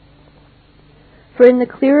 For in the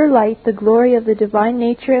clearer light the glory of the divine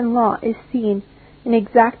nature and law is seen, in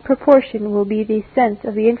exact proportion will be the sense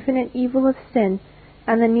of the infinite evil of sin,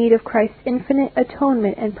 and the need of Christ's infinite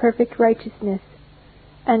atonement and perfect righteousness.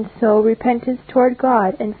 And so repentance toward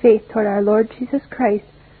God and faith toward our Lord Jesus Christ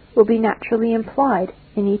will be naturally implied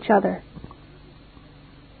in each other.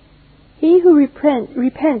 He who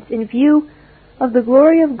repents in view of the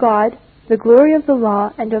glory of God, the glory of the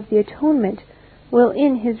law, and of the atonement, will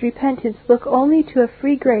in his repentance look only to a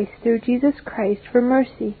free grace through Jesus Christ for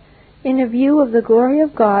mercy, in a view of the glory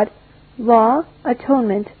of God, law,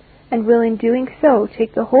 atonement, and will in doing so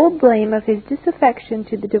take the whole blame of his disaffection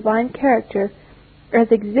to the divine character, as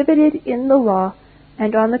exhibited in the law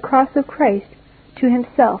and on the cross of Christ, to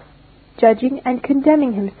himself, judging and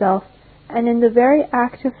condemning himself, and in the very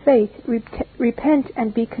act of faith repent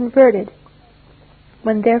and be converted.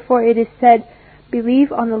 When therefore it is said,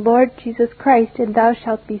 Believe on the Lord Jesus Christ, and thou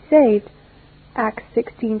shalt be saved, Acts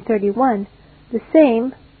 16:31, the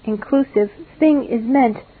same, inclusive, thing is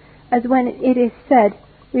meant as when it is said,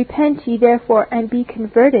 Repent ye therefore and be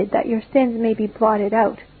converted, that your sins may be blotted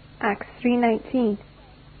out, Acts 3:19.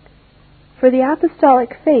 For the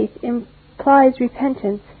apostolic faith implies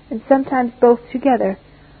repentance, and sometimes both together,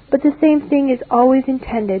 but the same thing is always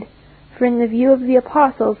intended, for in the view of the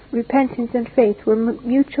apostles, repentance and faith were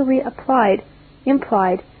mutually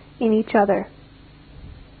implied in each other.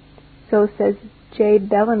 So says J.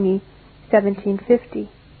 Bellamy, 1750.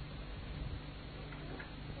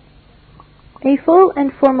 A full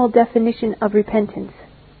and formal definition of repentance.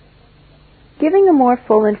 Giving a more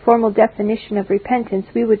full and formal definition of repentance,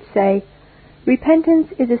 we would say,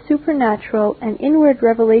 repentance is a supernatural and inward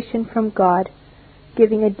revelation from God,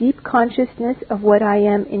 giving a deep consciousness of what I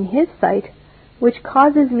am in His sight, which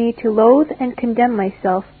causes me to loathe and condemn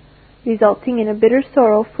myself, resulting in a bitter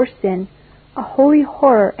sorrow for sin, a holy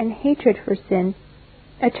horror and hatred for sin,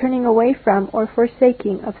 a turning away from or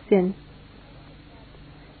forsaking of sin.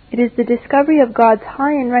 It is the discovery of God's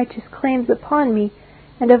high and righteous claims upon me,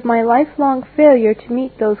 and of my lifelong failure to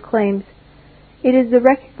meet those claims. It is the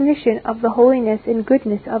recognition of the holiness and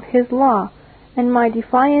goodness of His law, and my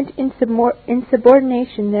defiant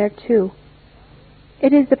insubordination thereto.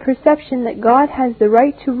 It is the perception that God has the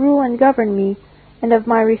right to rule and govern me, and of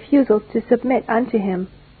my refusal to submit unto Him.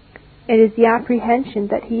 It is the apprehension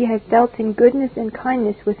that He has dealt in goodness and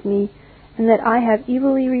kindness with me, and that I have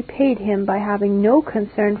evilly repaid Him by having no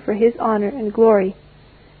concern for His honor and glory.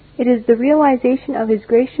 It is the realization of His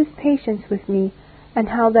gracious patience with me, and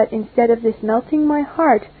how that instead of this melting my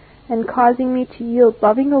heart and causing me to yield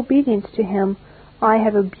loving obedience to Him, I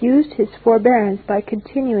have abused His forbearance by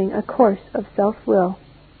continuing a course of self-will.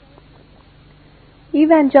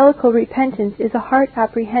 Evangelical repentance is a heart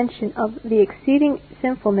apprehension of the exceeding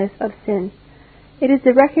sinfulness of sin. It is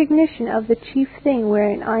the recognition of the chief thing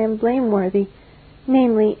wherein I am blameworthy,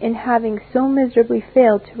 namely, in having so miserably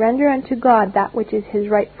failed to render unto God that which is His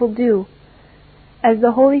rightful due. As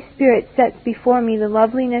the Holy Spirit sets before me the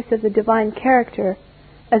loveliness of the divine character,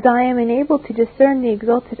 as I am enabled to discern the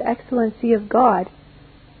exalted excellency of God,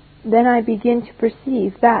 then I begin to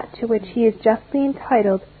perceive that to which He is justly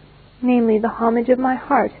entitled, namely the homage of my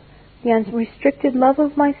heart, the unrestricted love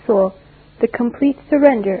of my soul, the complete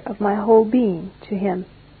surrender of my whole being to Him.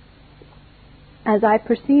 As I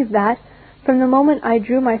perceive that, from the moment I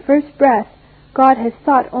drew my first breath, God has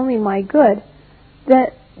sought only my good,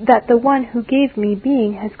 that the One who gave me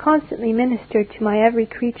being has constantly ministered to my every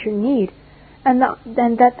creature need, and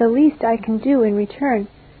that the least I can do in return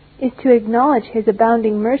is to acknowledge His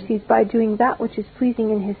abounding mercies by doing that which is pleasing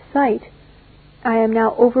in His sight, I am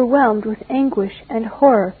now overwhelmed with anguish and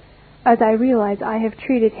horror, as I realize I have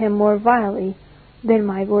treated Him more vilely than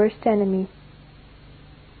my worst enemy.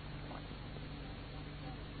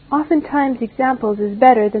 Oftentimes examples is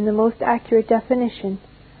better than the most accurate definition.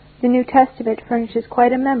 The New Testament furnishes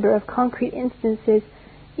quite a number of concrete instances,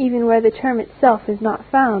 even where the term itself is not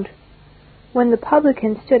found. When the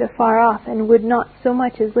publican stood afar off, and would not so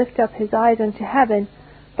much as lift up his eyes unto heaven,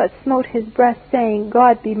 but smote his breast, saying,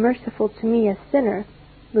 God be merciful to me, a sinner,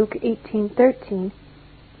 Luke 18:13,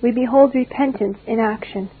 we behold repentance in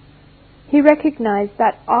action. He recognized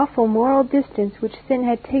that awful moral distance which sin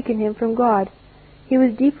had taken him from God. He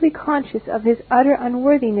was deeply conscious of his utter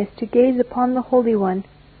unworthiness to gaze upon the Holy One.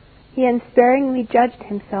 He unsparingly judged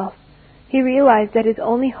himself. He realized that his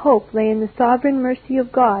only hope lay in the sovereign mercy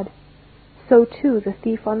of God. So too the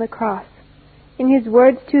thief on the cross. In his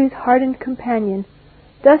words to his hardened companion,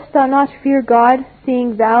 Dost thou not fear God,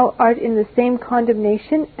 seeing thou art in the same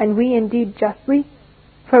condemnation, and we indeed justly?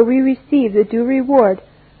 For we receive the due reward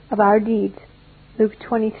of our deeds. Luke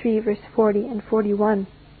 23, verse 40 and 41.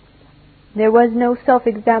 There was no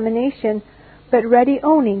self-examination, but ready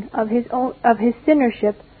owning of his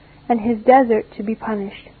sinnership and his desert to be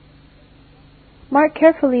punished. Mark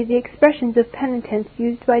carefully the expressions of penitence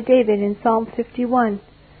used by David in Psalm 51.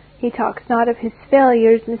 He talks not of his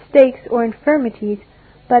failures, mistakes, or infirmities,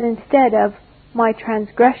 but instead of my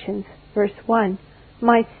transgressions, verse 1,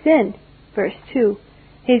 my sin, verse 2,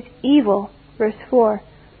 his evil, verse 4,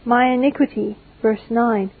 my iniquity, verse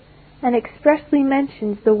 9, and expressly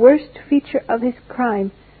mentions the worst feature of his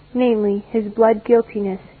crime, namely his blood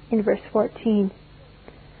guiltiness, in verse 14.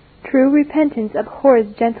 True repentance abhors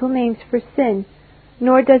gentle names for sin,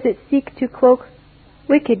 nor does it seek to cloak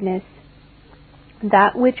wickedness.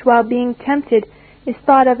 That which, while being tempted, is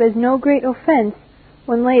thought of as no great offense,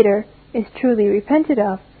 when later is truly repented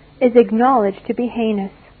of, is acknowledged to be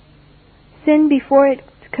heinous. Sin before its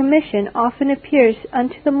commission often appears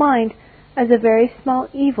unto the mind as a very small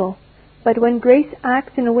evil, but when grace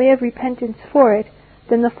acts in a way of repentance for it,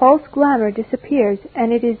 then the false glamour disappears,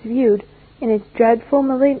 and it is viewed in its dreadful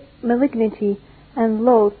malignity and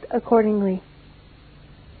loathed accordingly.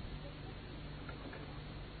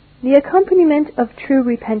 The accompaniment of true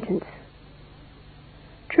repentance.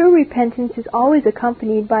 True repentance is always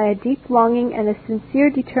accompanied by a deep longing and a sincere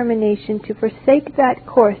determination to forsake that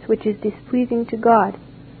course which is displeasing to God.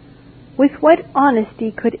 With what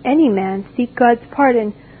honesty could any man seek God's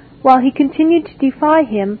pardon while he continued to defy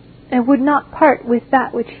him and would not part with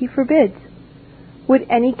that which he forbids? Would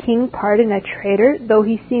any king pardon a traitor, though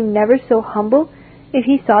he seemed never so humble, if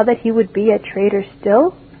he saw that he would be a traitor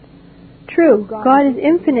still? True, God is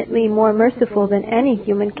infinitely more merciful than any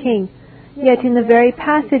human king, yet in the very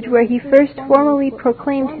passage where he first formally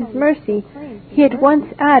proclaimed his mercy, he at once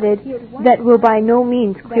added, that will by no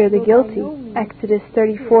means clear the guilty, Exodus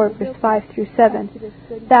 34, verse 5 through 7,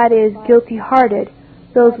 that is, guilty-hearted,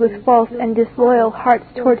 those with false and disloyal hearts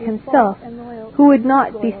toward himself, who would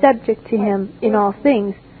not be subject to him in all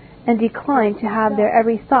things, and decline to have their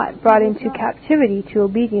every thought brought into captivity to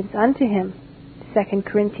obedience unto him, 2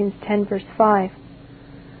 Corinthians 10, verse 5.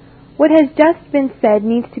 What has just been said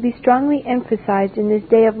needs to be strongly emphasized in this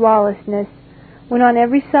day of lawlessness, when on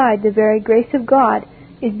every side the very grace of God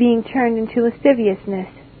is being turned into lasciviousness,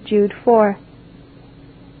 Jude 4.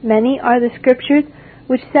 Many are the scriptures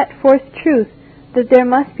which set forth truth that there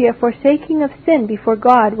must be a forsaking of sin before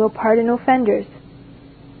God will pardon offenders.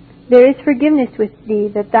 There is forgiveness with thee,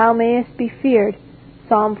 that thou mayest be feared,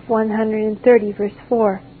 Psalm 130, verse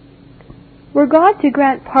 4. Were God to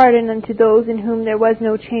grant pardon unto those in whom there was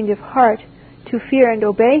no change of heart, to fear and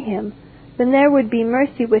obey him, then there would be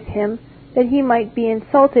mercy with him, that he might be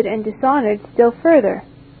insulted and dishonored still further.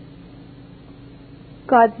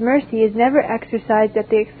 God's mercy is never exercised at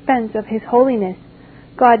the expense of his holiness.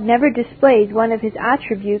 God never displays one of his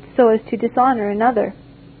attributes so as to dishonor another.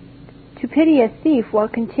 To pity a thief while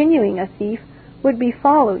continuing a thief would be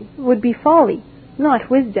folly, not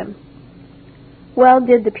wisdom. Well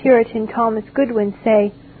did the Puritan Thomas Goodwin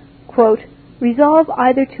say, quote, "Resolve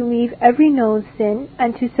either to leave every known sin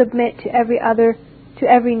and to submit to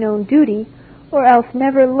every known duty, or else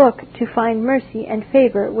never look to find mercy and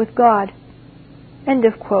favor with God." End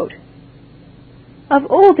of quote.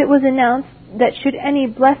 Of old it was announced that should any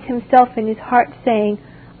bless himself in his heart, saying,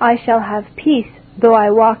 "I shall have peace, though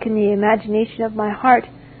I walk in the imagination of my heart,"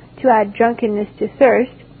 to add drunkenness to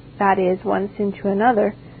thirst, that is, one sin to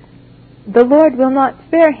another, the Lord will not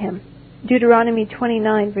spare him, Deuteronomy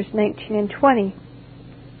 29, verse 19 and 20.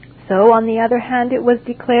 So, on the other hand, it was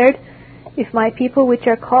declared, "If my people which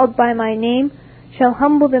are called by my name shall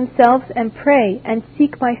humble themselves and pray and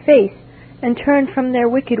seek my face and turn from their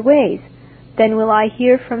wicked ways, then will I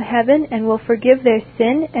hear from heaven and will forgive their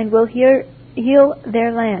sin and will heal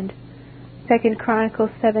their land." 2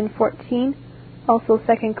 Chronicles 7:14, also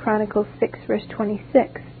 2 Chronicles 6, verse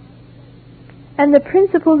 26. And the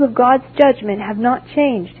principles of God's judgment have not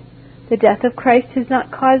changed. The death of Christ has not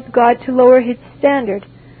caused God to lower his standard.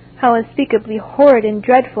 How unspeakably horrid and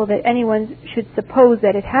dreadful that anyone should suppose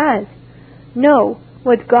that it has. No,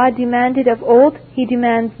 what God demanded of old, he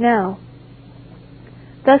demands now.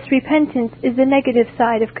 Thus repentance is the negative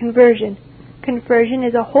side of conversion. Conversion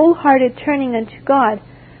is a wholehearted turning unto God,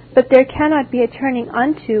 but there cannot be a turning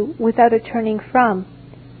unto without a turning from.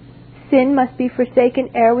 Sin must be forsaken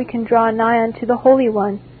ere we can draw nigh unto the Holy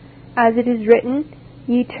One. As it is written,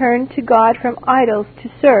 "Ye turn to God from idols to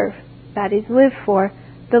serve," that is, live for,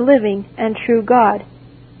 "the living and true God."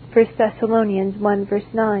 1 Thessalonians 1,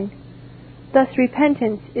 verse 9. Thus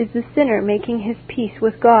repentance is the sinner making his peace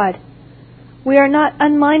with God. We are not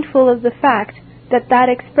unmindful of the fact that that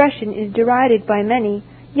expression is derided by many,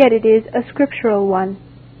 yet it is a scriptural one.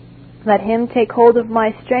 "Let him take hold of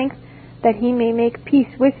my strength, that he may make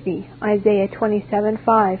peace with me," Isaiah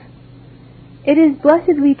 27:5. It is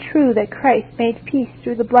blessedly true that Christ made peace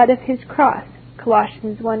through the blood of his cross,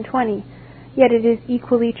 Colossians 1:20, yet it is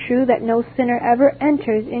equally true that no sinner ever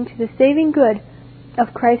enters into the saving good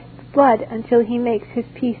of Christ's blood until he makes his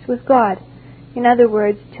peace with God. In other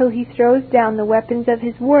words, till he throws down the weapons of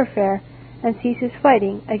his warfare and ceases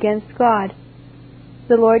fighting against God.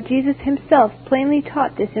 The Lord Jesus himself plainly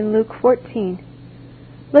taught this in Luke 14.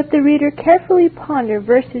 Let the reader carefully ponder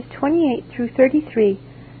verses 28 through 33,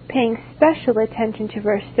 paying special attention to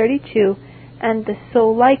verse 32 and the so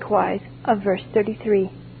likewise of verse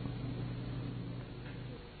 33.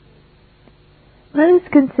 Let us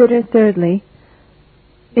consider thirdly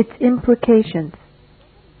its implications.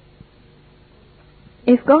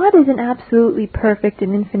 If God is an absolutely perfect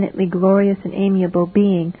and infinitely glorious and amiable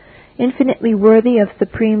being, infinitely worthy of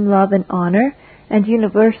supreme love and honor and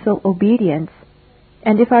universal obedience,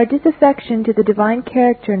 and if our disaffection to the divine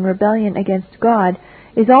character and rebellion against God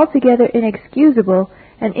is altogether inexcusable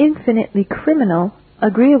and infinitely criminal,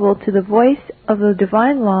 agreeable to the voice of the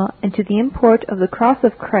divine law and to the import of the cross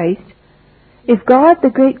of Christ, if God, the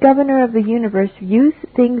great governor of the universe, views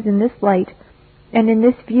things in this light, and in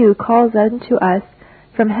this view calls unto us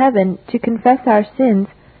from heaven to confess our sins,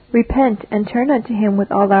 repent, and turn unto him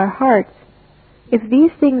with all our hearts, if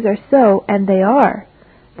these things are so, and they are,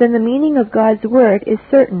 then the meaning of God's word is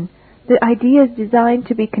certain, the ideas designed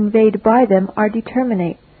to be conveyed by them are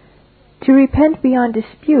determinate. To repent beyond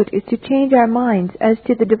dispute is to change our minds as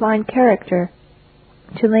to the divine character,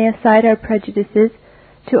 to lay aside our prejudices,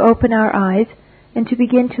 to open our eyes, and to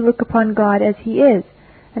begin to look upon God as he is,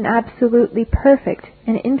 an absolutely perfect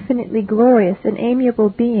and infinitely glorious and amiable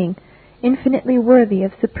being, infinitely worthy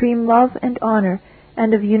of supreme love and honor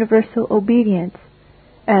and of universal obedience,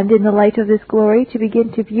 and in the light of this glory to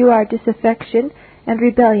begin to view our disaffection and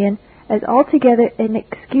rebellion as altogether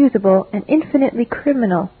inexcusable and infinitely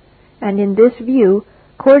criminal, and in this view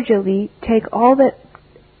cordially take all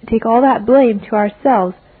that blame to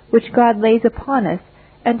ourselves which God lays upon us,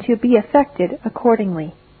 and to be affected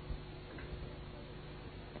accordingly.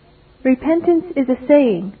 Repentance is a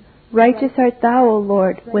saying, Righteous art thou, O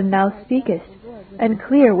Lord, when thou speakest, and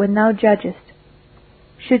clear when thou judgest.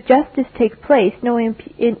 Should justice take place, no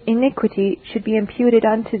iniquity should be imputed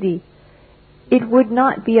unto thee. It would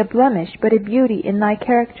not be a blemish, but a beauty in thy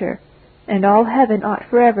character, and all heaven ought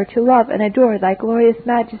forever to love and adore thy glorious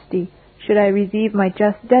majesty, should I receive my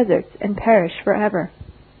just deserts and perish forever.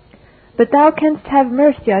 But thou canst have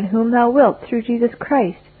mercy on whom thou wilt through Jesus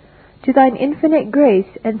Christ. To thine infinite grace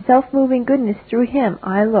and self-moving goodness through him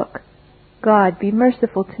I look. God, be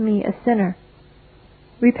merciful to me, a sinner.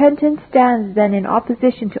 Repentance stands then in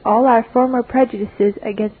opposition to all our former prejudices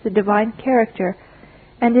against the divine character,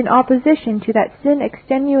 and in opposition to that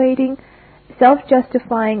sin-extenuating,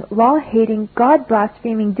 self-justifying, law-hating,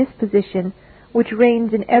 God-blaspheming disposition which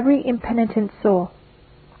reigns in every impenitent soul.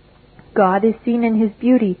 God is seen in his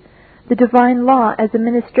beauty. The divine law as a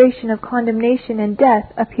ministration of condemnation and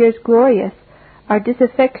death appears glorious, our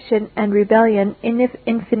disaffection and rebellion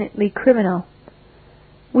infinitely criminal.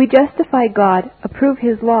 We justify God, approve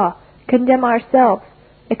his law, condemn ourselves,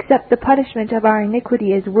 accept the punishment of our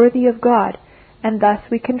iniquity as worthy of God, and thus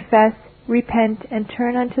we confess, repent, and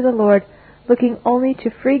turn unto the Lord, looking only to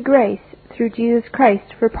free grace through Jesus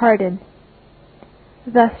Christ for pardon.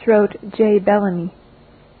 Thus wrote J. Bellamy.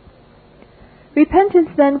 Repentance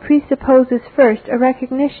then presupposes first a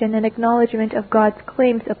recognition and acknowledgement of God's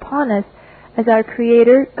claims upon us as our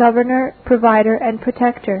Creator, Governor, Provider, and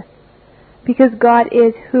Protector. Because God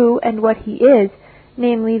is who and what he is,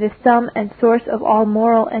 namely the sum and source of all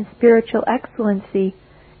moral and spiritual excellency,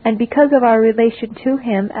 and because of our relation to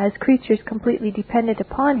him as creatures completely dependent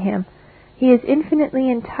upon him, he is infinitely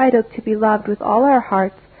entitled to be loved with all our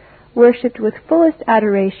hearts, worshipped with fullest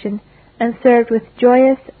adoration, and served with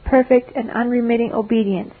joyous, perfect, and unremitting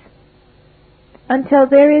obedience. Until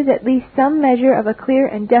there is at least some measure of a clear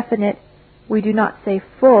and definite, we do not say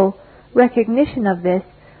full, recognition of this,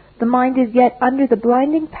 the mind is yet under the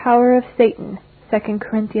blinding power of Satan, 2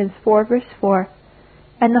 Corinthians 4 verse 4,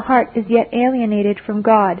 and the heart is yet alienated from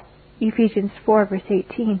God, Ephesians 4 verse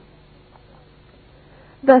 18.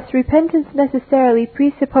 Thus repentance necessarily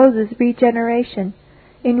presupposes regeneration,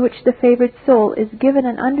 in which the favored soul is given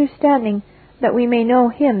an understanding that we may know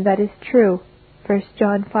him that is true. 1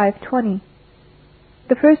 John 5:20.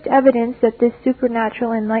 The first evidence that this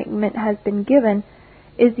supernatural enlightenment has been given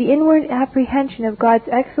is the inward apprehension of God's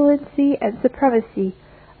excellency and supremacy,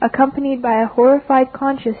 accompanied by a horrified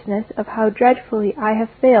consciousness of how dreadfully I have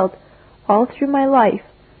failed, all through my life,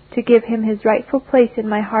 to give him his rightful place in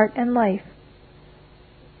my heart and life.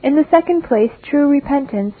 In the second place, true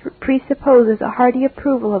repentance presupposes a hearty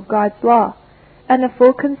approval of God's law, and a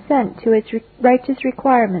full consent to its righteous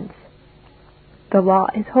requirements. The law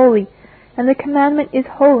is holy, and the commandment is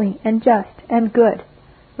holy and just and good.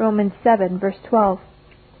 Romans 7, verse 12.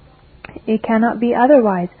 It cannot be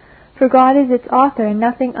otherwise, for God is its author, and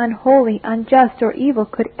nothing unholy, unjust, or evil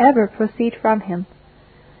could ever proceed from him.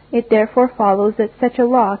 It therefore follows that such a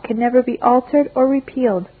law can never be altered or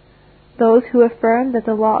repealed. Those who affirm that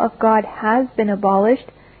the law of God has been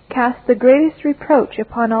abolished cast the greatest reproach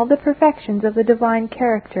upon all the perfections of the divine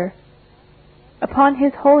character. Upon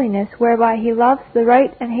His holiness, whereby He loves the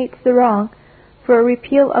right and hates the wrong, for a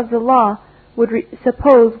repeal of the law would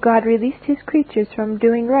suppose God released His creatures from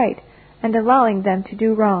doing right and allowing them to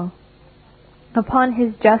do wrong. Upon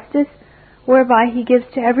His justice, whereby He gives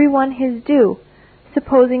to every one his due,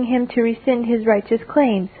 supposing Him to rescind His righteous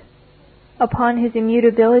claims. Upon His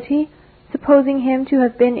immutability, supposing Him to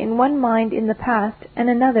have been in one mind in the past and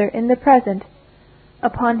another in the present.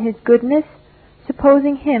 Upon His goodness,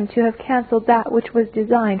 supposing Him to have cancelled that which was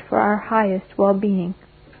designed for our highest well-being.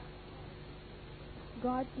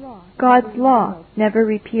 God's law, never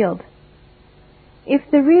repealed. If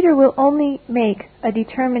the reader will only make a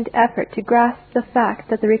determined effort to grasp the fact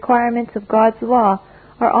that the requirements of God's law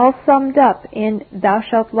are all summed up in "Thou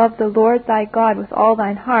shalt love the Lord thy God with all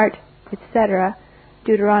thine heart," etc.,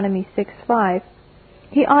 Deuteronomy 6:5,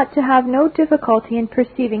 he ought to have no difficulty in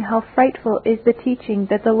perceiving how frightful is the teaching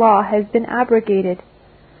that the law has been abrogated.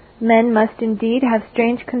 Men must indeed have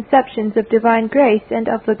strange conceptions of divine grace and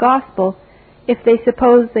of the gospel if they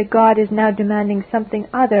suppose that God is now demanding something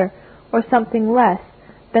other or something less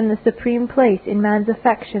than the supreme place in man's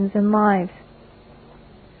affections and lives.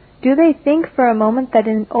 Do they think for a moment that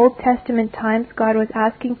in Old Testament times God was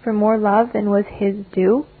asking for more love than was His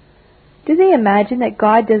due? Do they imagine that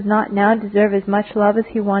God does not now deserve as much love as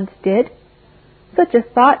He once did? Such a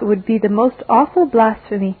thought would be the most awful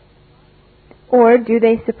blasphemy. Or do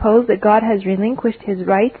they suppose that God has relinquished His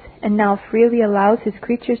rights and now freely allows His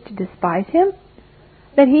creatures to despise Him?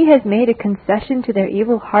 That He has made a concession to their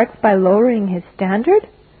evil hearts by lowering His standard?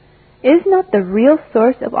 Is not the real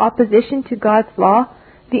source of opposition to God's law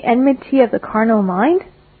the enmity of the carnal mind?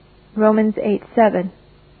 Romans 8:7.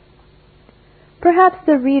 Perhaps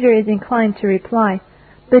the reader is inclined to reply,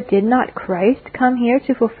 "But did not Christ come here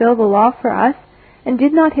to fulfill the law for us, and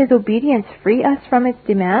did not His obedience free us from its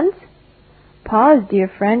demands?" Pause, dear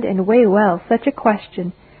friend, and weigh well such a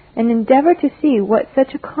question, and endeavor to see what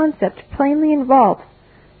such a concept plainly involves.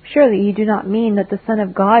 Surely you do not mean that the Son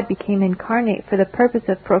of God became incarnate for the purpose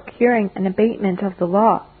of procuring an abatement of the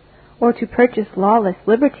law, or to purchase lawless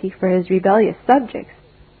liberty for His rebellious subjects.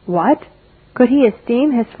 What? Could He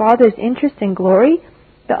esteem His Father's interest and glory,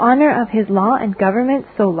 the honor of His law and government,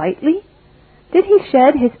 so lightly? Did He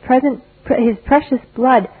shed His precious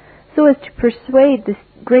blood so as to persuade this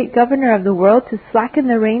great governor of the world to slacken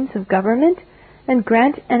the reins of government and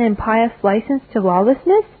grant an impious license to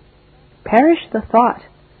lawlessness? Perish the thought!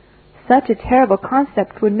 Such a terrible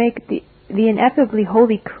concept would make the ineffably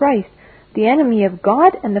holy Christ the enemy of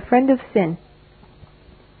God and the friend of sin.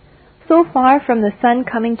 So far from the Son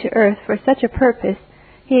coming to earth for such a purpose,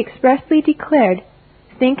 He expressly declared,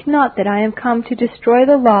 "Think not that I am come to destroy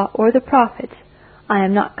the law or the prophets. I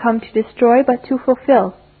am not come to destroy, but to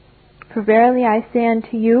fulfill. For verily I say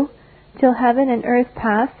unto you, till heaven and earth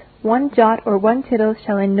pass, one jot or one tittle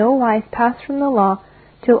shall in no wise pass from the law,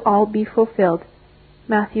 till all be fulfilled."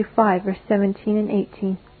 Matthew 5, verse 17 and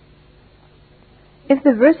 18. If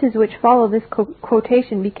the verses which follow this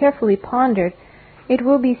quotation be carefully pondered, it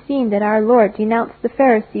will be seen that our Lord denounced the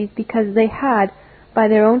Pharisees because they had, by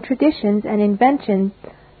their own traditions and inventions,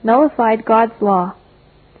 nullified God's law.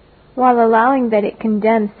 While allowing that it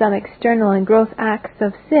condemned some external and gross acts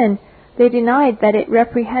of sin, they denied that it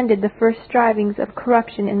reprehended the first strivings of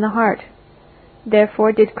corruption in the heart.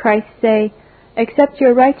 Therefore did Christ say, "Except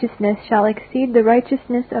your righteousness shall exceed the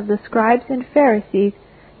righteousness of the scribes and Pharisees,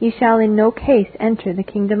 ye shall in no case enter the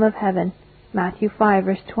kingdom of heaven." Matthew 5,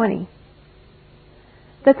 verse 20.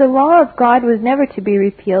 That the law of God was never to be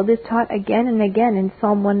repealed is taught again and again in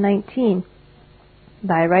Psalm 119.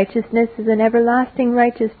 "Thy righteousness is an everlasting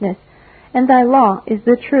righteousness, and thy law is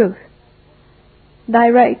the truth.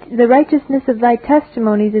 The righteousness of thy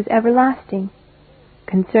testimonies is everlasting.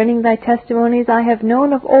 Concerning thy testimonies I have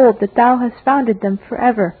known of old that thou hast founded them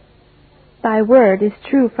forever. Thy word is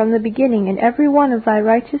true from the beginning, and every one of thy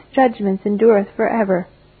righteous judgments endureth forever."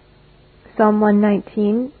 Psalm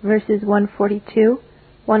 119, verses 142,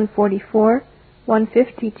 144,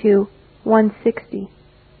 152, 160.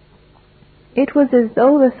 It was as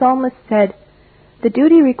though the psalmist said, "The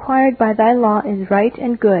duty required by thy law is right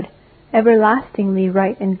and good, everlastingly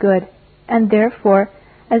right and good, and therefore,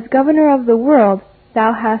 as governor of the world,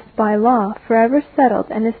 thou hast by law forever settled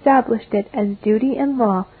and established it as duty and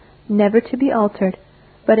law, never to be altered,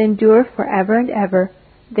 but endure forever and ever,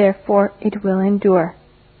 therefore it will endure."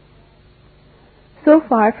 So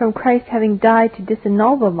far from Christ having died to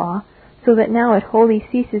disannul the law, so that now it wholly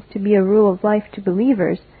ceases to be a rule of life to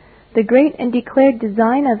believers, The great and declared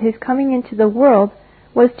design of his coming into the world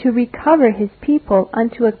was to recover his people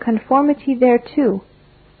unto a conformity thereto.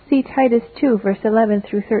 See Titus 2, verse 11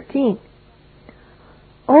 through 13.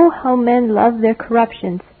 Oh, how men love their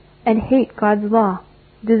corruptions and hate God's law,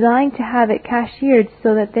 designed to have it cashiered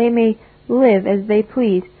so that they may live as they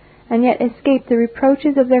please, and yet escape the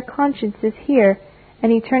reproaches of their consciences here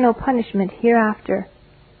and eternal punishment hereafter.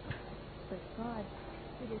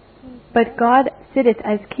 But God sitteth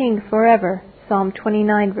as King forever, Psalm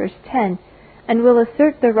 29, verse 10, and will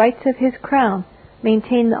assert the rights of his crown,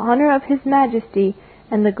 maintain the honor of his majesty,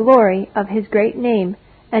 and the glory of his great name,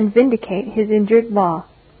 and vindicate his injured law.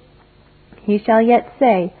 He shall yet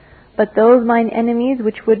say, But those mine enemies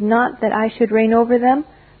which would not that I should reign over them,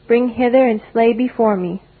 bring hither and slay before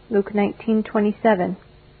me. Luke 19:27.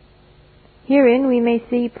 Herein we may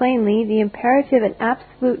see plainly the imperative and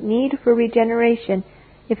absolute need for regeneration,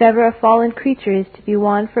 if ever a fallen creature is to be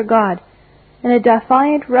won for God, and a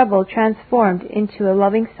defiant rebel transformed into a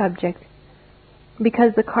loving subject.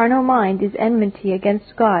 Because the carnal mind is enmity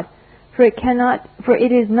against God, for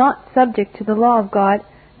it is not subject to the law of God,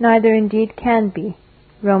 neither indeed can be.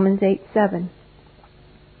 Romans 8:7.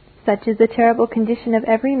 Such is the terrible condition of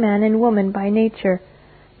every man and woman by nature.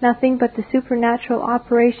 Nothing but the supernatural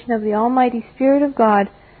operation of the Almighty Spirit of God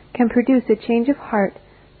can produce a change of heart,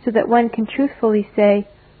 so that one can truthfully say,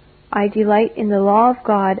 I delight in the law of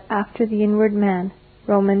God after the inward man.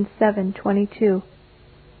 Romans 7:22.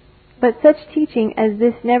 But such teaching as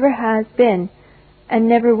this never has been and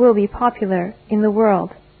never will be popular in the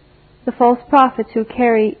world. The false prophets who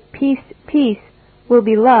carry peace, peace, will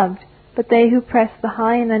be loved, but they who press the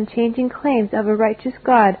high and unchanging claims of a righteous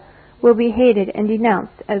God will be hated and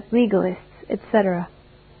denounced as legalists, etc.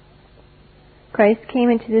 Christ came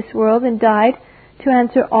into this world and died to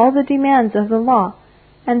answer all the demands of the law,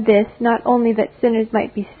 and this not only that sinners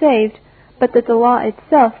might be saved, but that the law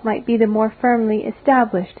itself might be the more firmly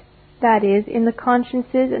established, that is, in the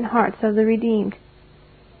consciences and hearts of the redeemed.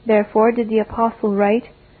 Therefore did the apostle write,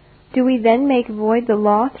 Do we then make void the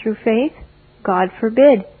law through faith? God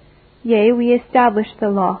forbid. Yea, we establish the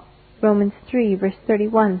law. Romans 3, verse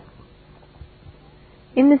 31.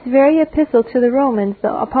 In this very epistle to the Romans,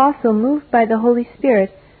 the apostle, moved by the Holy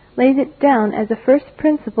Spirit, lays it down as a first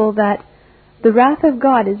principle that the wrath of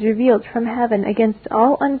God is revealed from heaven against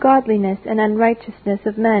all ungodliness and unrighteousness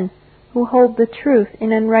of men who hold the truth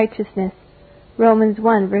in unrighteousness. Romans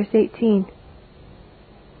 1, verse 18.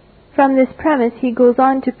 From this premise he goes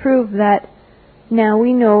on to prove that, Now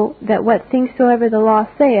we know that what things soever the law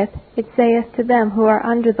saith, it saith to them who are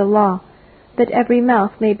under the law, that every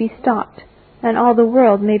mouth may be stopped, and all the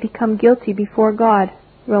world may become guilty before God.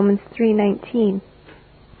 Romans 3:19.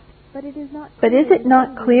 But is it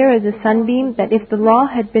not clear as a sunbeam that if the law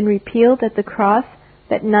had been repealed at the cross,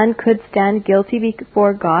 that none could stand guilty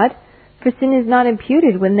before God? For sin is not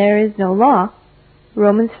imputed when there is no law.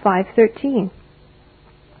 Romans 5:13.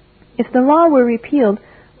 If the law were repealed,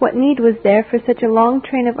 what need was there for such a long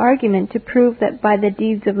train of argument to prove that by the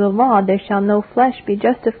deeds of the law there shall no flesh be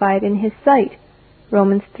justified in his sight?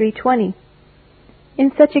 Romans 3:20.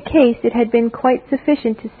 In such a case it had been quite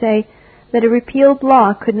sufficient to say that a repealed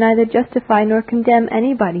law could neither justify nor condemn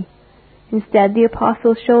anybody. Instead, the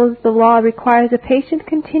apostle shows the law requires a patient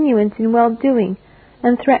continuance in well-doing,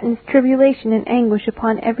 and threatens tribulation and anguish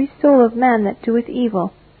upon every soul of man that doeth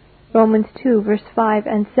evil. Romans 2, verse 5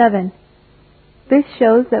 and 7. This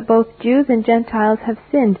shows that both Jews and Gentiles have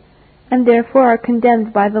sinned, and therefore are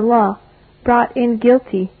condemned by the law, brought in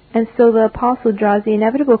guilty, and so the apostle draws the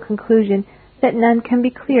inevitable conclusion that none can be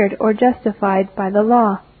cleared or justified by the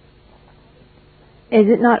law. Is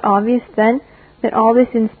it not obvious, then, that all this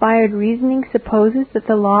inspired reasoning supposes that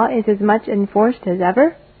the law is as much enforced as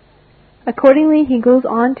ever? Accordingly, he goes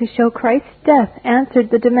on to show Christ's death answered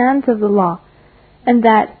the demands of the law, and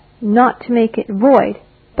that not to make it void,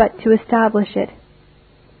 but to establish it.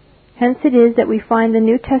 Hence it is that we find the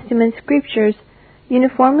New Testament Scriptures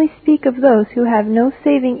uniformly speak of those who have no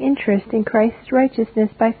saving interest in Christ's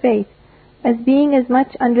righteousness by faith, as being as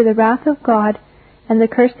much under the wrath of God and the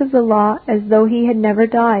curse of the law as though he had never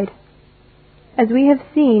died. As we have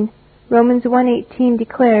seen, Romans 1:18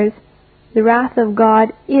 declares, The wrath of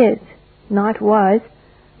God is, not was,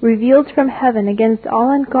 revealed from heaven against all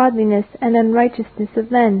ungodliness and unrighteousness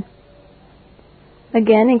of men.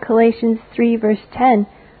 Again, in Galatians 3, verse 10,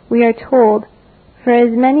 we are told, For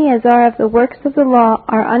as many as are of the works of the law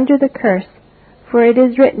are under the curse, for it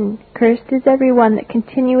is written, Cursed is every one that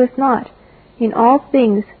continueth not in all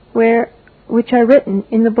things which are written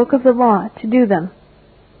in the book of the law to do them.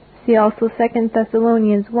 See also 2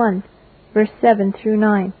 Thessalonians 1, verse 7 through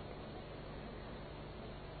 9.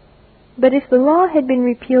 But if the law had been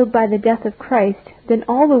repealed by the death of Christ, then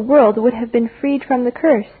all the world would have been freed from the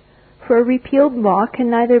curse, for a repealed law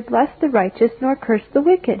can neither bless the righteous nor curse the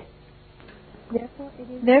wicked.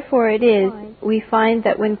 Therefore it is, we find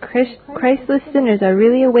that when Christless sinners are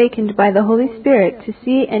really awakened by the Holy Spirit to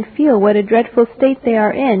see and feel what a dreadful state they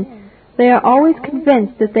are in, they are always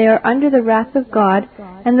convinced that they are under the wrath of God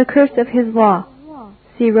and the curse of His law.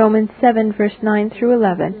 See Romans 7, verse 9 through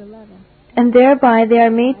 11. And thereby they are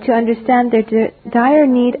made to understand their dire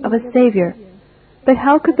need of a Savior. But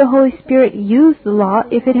how could the Holy Spirit use the law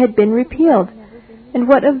if it had been repealed? And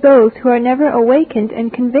what of those who are never awakened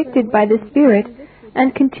and convicted by the Spirit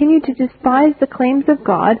and continue to despise the claims of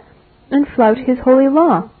God and flout His holy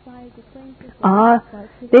law? Ah,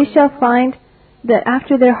 they shall find that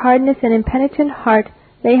after their hardness and impenitent heart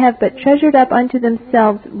they have but treasured up unto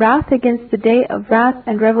themselves wrath against the day of wrath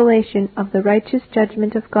and revelation of the righteous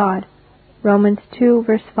judgment of God. Romans 2,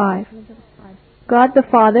 verse 5. God the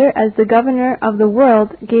Father, as the governor of the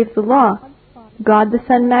world, gave the law. God the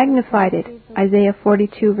Son magnified it, Isaiah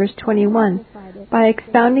 42, verse 21, by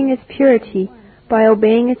expounding its purity, by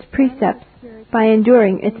obeying its precepts, by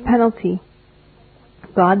enduring its penalty.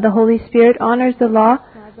 God the Holy Spirit honors the law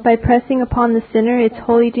by pressing upon the sinner its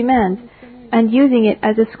holy demands, and using it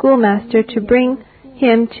as a schoolmaster to bring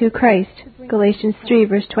him to Christ, Galatians 3,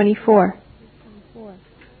 verse 24.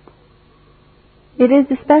 It is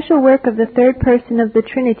the special work of the third person of the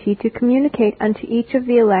Trinity to communicate unto each of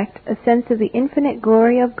the elect a sense of the infinite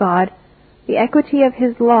glory of God, the equity of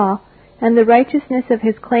His law, and the righteousness of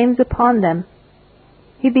His claims upon them.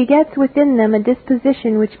 He begets within them a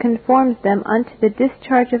disposition which conforms them unto the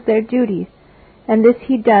discharge of their duties, and this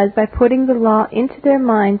He does by putting the law into their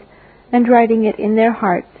minds and writing it in their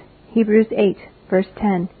hearts. Hebrews 8, verse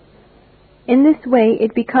 10. In this way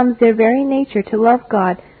it becomes their very nature to love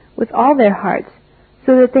God with all their hearts,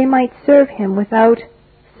 so that they might serve Him without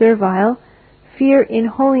servile fear, in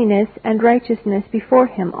holiness and righteousness before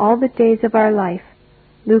Him all the days of our life.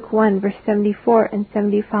 Luke 1, verse 74 and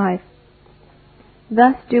 75.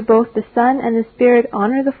 Thus do both the Son and the Spirit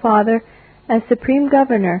honor the Father as supreme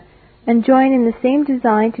governor, and join in the same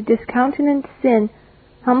design to discountenance sin,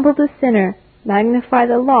 humble the sinner, magnify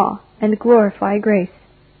the law, and glorify grace.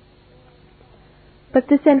 But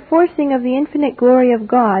this enforcing of the infinite glory of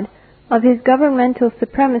God, of His governmental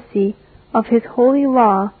supremacy, of His holy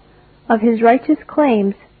law, of His righteous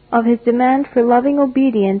claims, of His demand for loving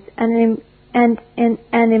obedience and an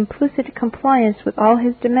implicit compliance with all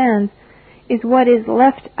His demands, is what is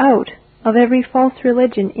left out of every false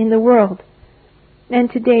religion in the world. And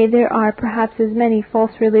today there are perhaps as many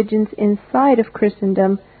false religions inside of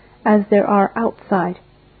Christendom as there are outside.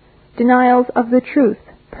 Denials of the truth,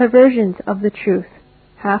 perversions of the truth,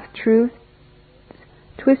 half-truths,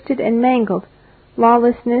 twisted and mangled,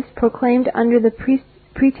 lawlessness proclaimed under the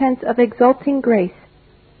pretense of exalting grace.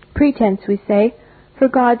 Pretense, we say, for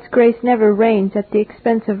God's grace never reigns at the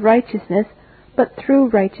expense of righteousness, but through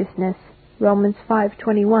righteousness. Romans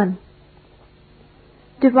 5:21.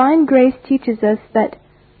 Divine grace teaches us that,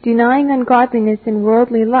 denying ungodliness and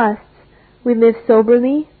worldly lusts, we live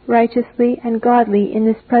soberly, righteously, and godly in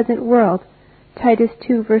this present world. Titus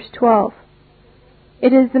 2, verse 12.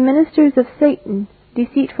 It is the ministers of Satan,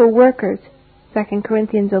 deceitful workers, 2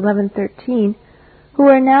 Corinthians 11:13, who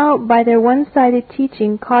are now by their one-sided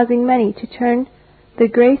teaching causing many to turn the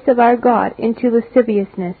grace of our God into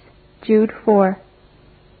lasciviousness. Jude 4.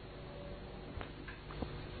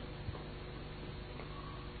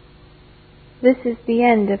 This is the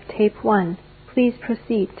end of Tape 1. Please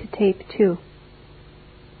proceed to Tape 2.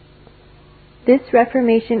 This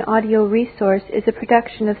Reformation audio resource is a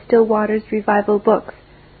production of Still Waters Revival Books.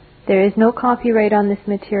 There is no copyright on this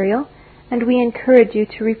material, and we encourage you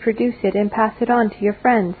to reproduce it and pass it on to your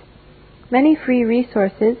friends. Many free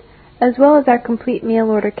resources, as well as our complete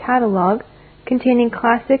mail order catalog, containing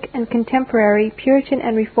classic and contemporary Puritan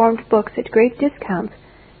and Reformed books at great discounts,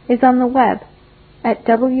 is on the web at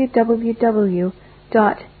www.swrb.com.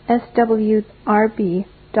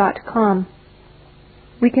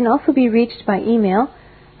 We can also be reached by email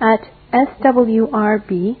at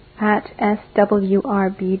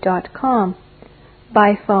swrb@swrb.com,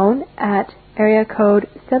 by phone at area code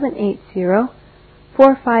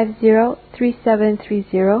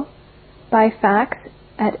 780-450-3730, by fax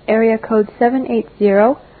at area code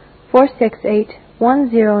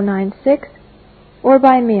 780-468-1096, or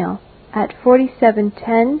by mail at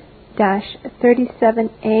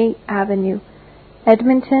 4710-37A Avenue,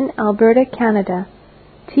 Edmonton, Alberta, Canada,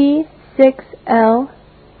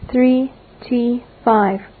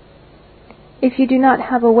 T6L3T5. If you do not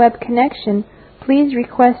have a web connection, please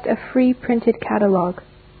request a free printed catalog.